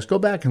podcast, go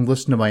back and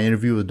listen to my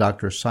interview with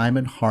Dr.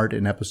 Simon Hart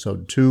in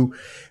episode 2.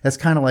 That's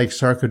kind of like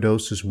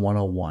Sarcoidosis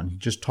 101. He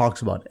just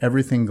talks about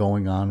everything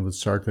going on with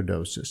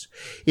sarcoidosis.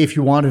 If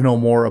you want to know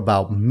more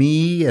about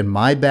me and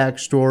my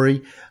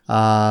backstory,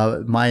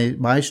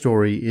 my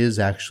story is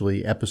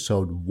actually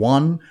episode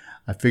 1.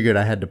 I figured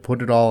I had to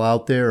put it all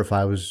out there if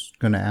I was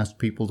going to ask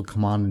people to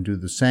come on and do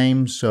the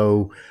same.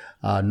 So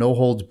no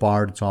holds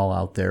barred. It's all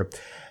out there.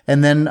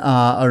 And then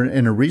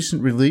in a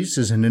recent release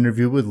is an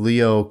interview with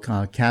Leo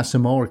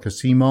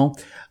Casimo,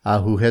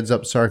 who heads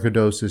up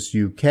Sarcoidosis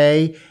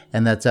UK.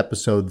 And that's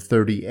episode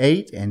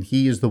 38. And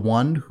he is the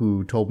one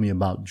who told me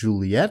about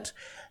Juliet.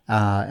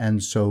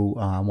 And so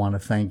I want to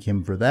thank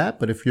him for that.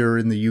 But if you're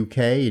in the UK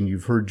and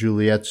you've heard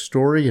Juliet's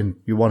story and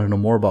you want to know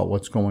more about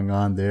what's going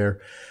on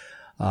there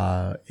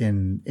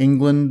in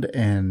England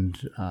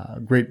and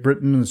Great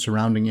Britain and the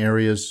surrounding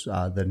areas,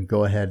 then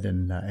go ahead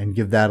and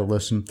give that a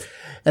listen.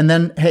 And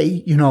then,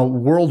 hey,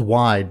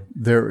 worldwide,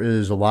 there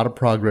is a lot of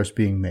progress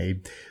being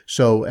made.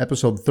 So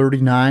episode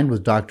 39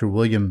 with Dr.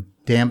 William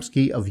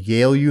Damsky of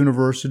Yale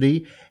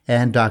University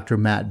and Dr.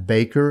 Matt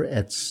Baker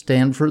at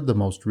Stanford, the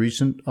most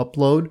recent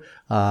upload,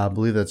 I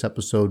believe that's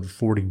episode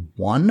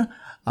 41,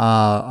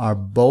 are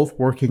both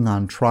working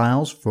on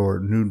trials for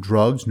new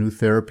drugs, new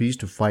therapies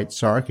to fight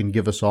SARC and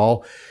give us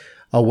all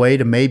a way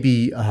to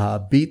maybe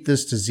beat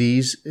this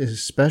disease,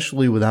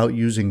 especially without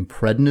using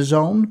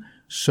prednisone.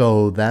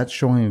 So that's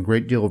showing a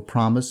great deal of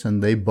promise,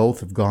 and they both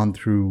have gone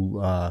through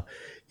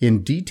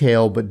in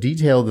detail, but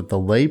detail that the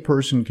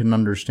layperson can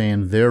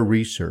understand their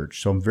research.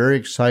 So I'm very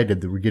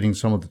excited that we're getting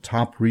some of the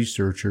top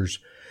researchers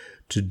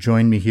to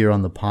join me here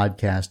on the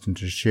podcast and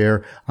to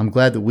share. I'm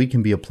glad that we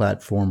can be a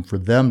platform for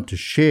them to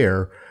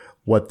share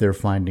what they're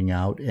finding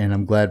out, and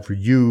I'm glad for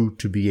you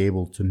to be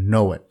able to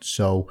know it.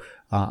 So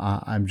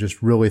I'm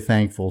just really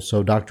thankful.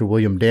 So Dr.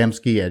 William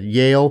Damsky at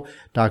Yale,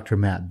 Dr.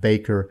 Matt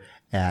Baker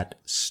at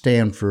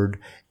Stanford,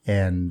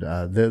 and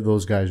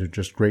those guys are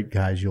just great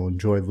guys. You'll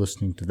enjoy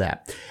listening to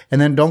that. And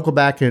then don't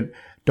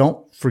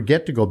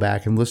forget to go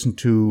back and listen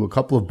to a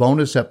couple of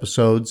bonus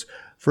episodes.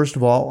 First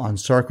of all, on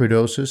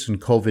sarcoidosis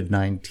and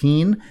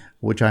COVID-19,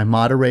 which I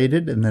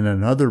moderated, and then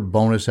another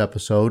bonus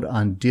episode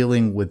on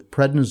dealing with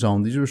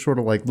prednisone. These are sort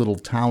of like little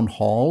town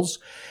halls.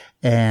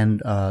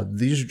 And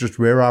these are just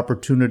rare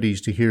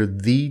opportunities to hear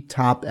the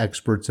top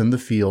experts in the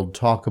field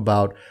talk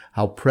about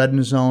how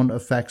prednisone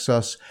affects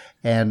us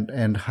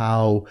and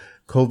how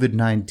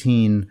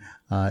COVID-19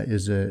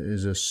 is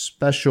a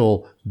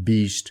special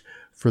beast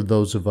for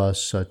those of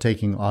us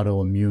taking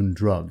autoimmune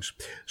drugs.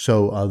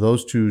 So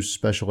those two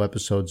special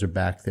episodes are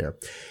back there.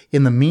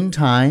 In the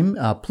meantime,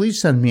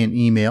 please send me an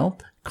email,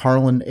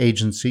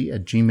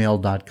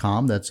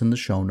 carlinagency@gmail.com. That's in the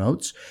show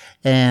notes.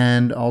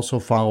 And also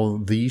follow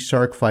The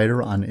Sarc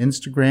Fighter on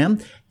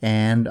Instagram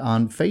and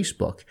on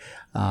Facebook.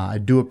 I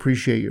do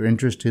appreciate your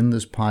interest in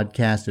this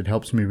podcast. It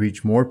helps me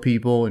reach more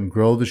people and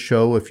grow the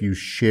show if you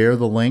share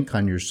the link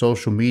on your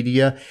social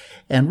media.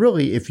 And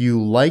really, if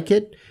you like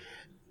it,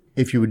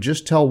 if you would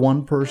just tell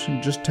one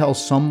person, just tell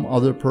some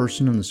other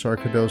person in the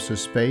sarcoidosis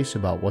space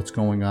about what's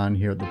going on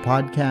here at the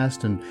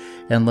podcast, and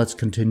let's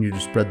continue to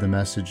spread the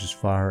message as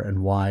far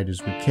and wide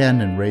as we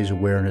can and raise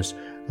awareness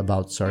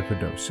about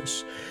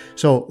sarcoidosis.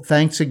 So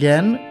thanks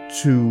again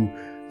to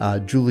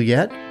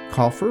Juliet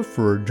Kaufer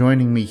for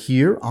joining me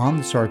here on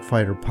the Sarc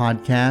Fighter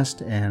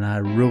podcast, and I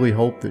really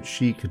hope that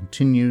she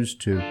continues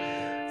to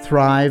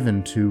thrive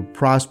and to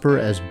prosper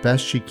as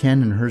best she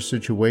can in her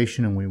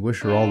situation, and we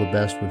wish her all the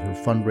best with her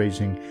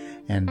fundraising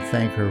and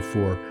thank her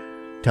for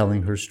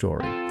telling her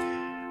story.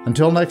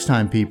 Until next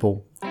time,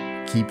 people,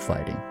 keep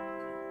fighting.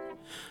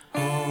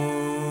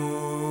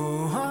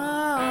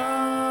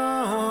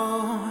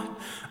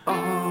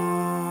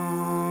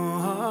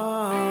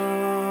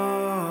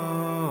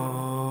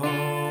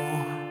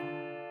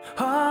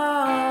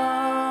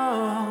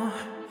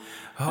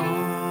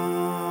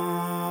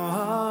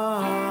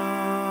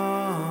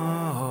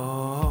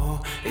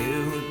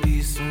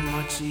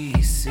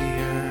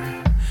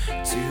 Easier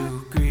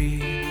to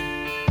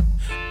grieve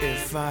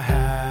if I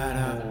had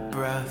a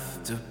breath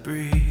to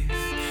breathe.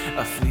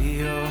 I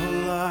feel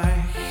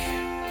like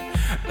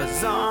a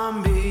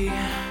zombie,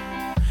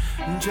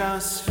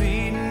 just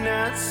feeding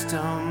and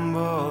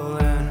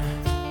stumbling.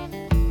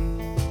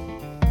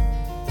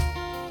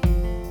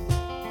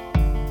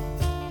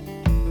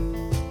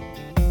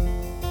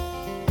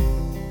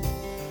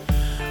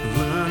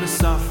 Learn to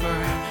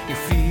suffer, you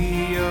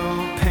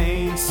feel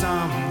pain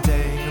someday.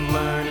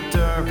 Learn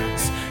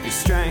endurance, your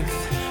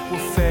strength will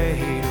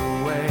fade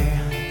away.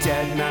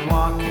 Dead man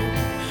walking,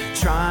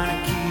 trying to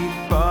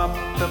keep up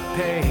the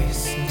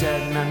pace.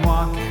 Dead man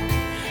walking,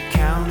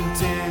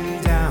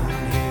 counting down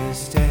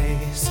his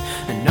days.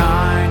 And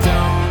I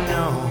don't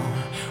know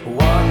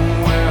what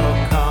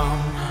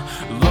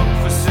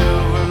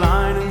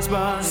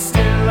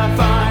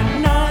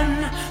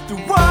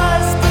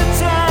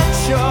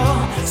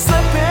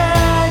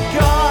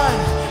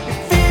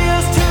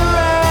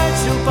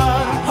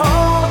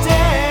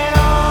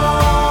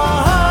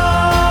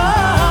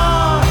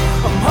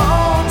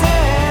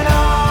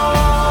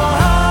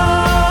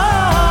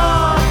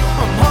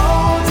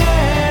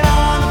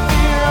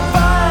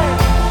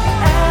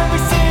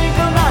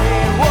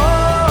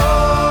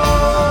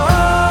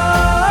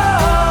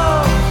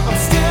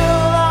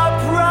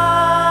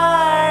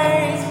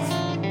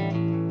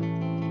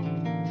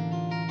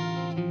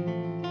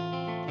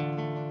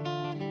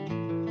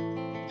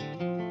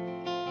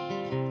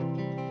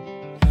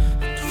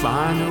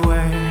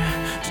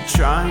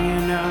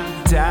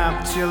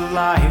about your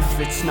life.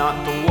 It's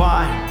not the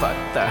why, but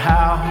the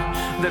how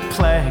that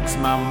plagues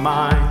my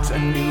mind. A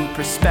new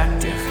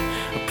perspective,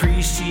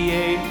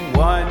 appreciate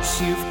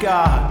what you've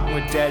got.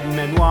 We're dead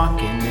men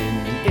walking,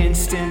 in an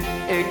instant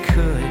it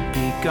could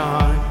be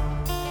gone.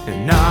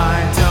 And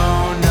I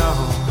don't know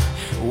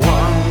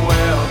when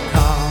will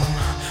come.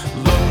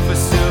 Look for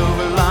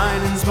silver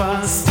linings,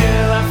 but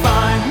still I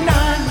find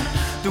none.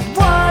 There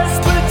was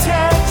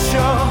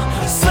potential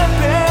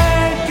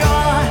slipping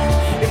gone.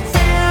 It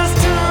feels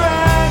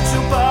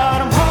torrential, but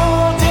I'm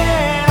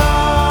holding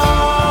on.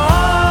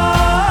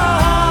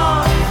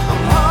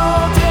 I'm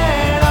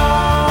holding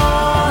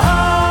on.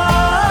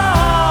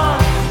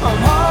 I'm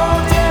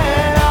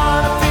holding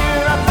on. I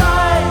fear I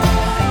fight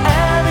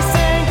every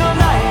single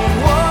night.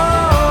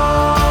 Whoa,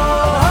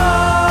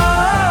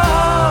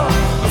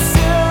 I'm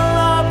still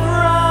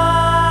upright.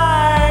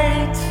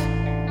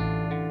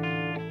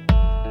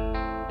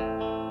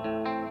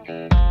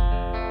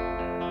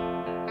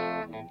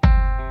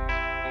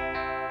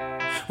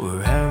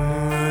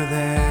 Wherever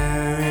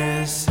there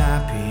is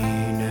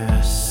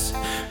happiness,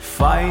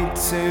 fight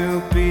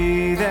to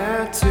be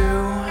there too.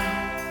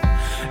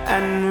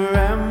 And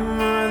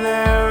wherever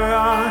there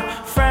are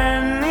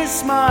friendly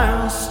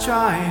smiles,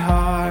 try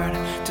hard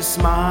to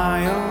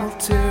smile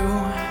too.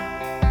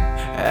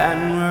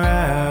 And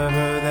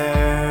wherever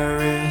there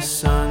is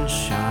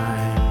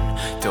sunshine,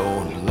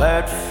 don't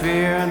let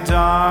fear die.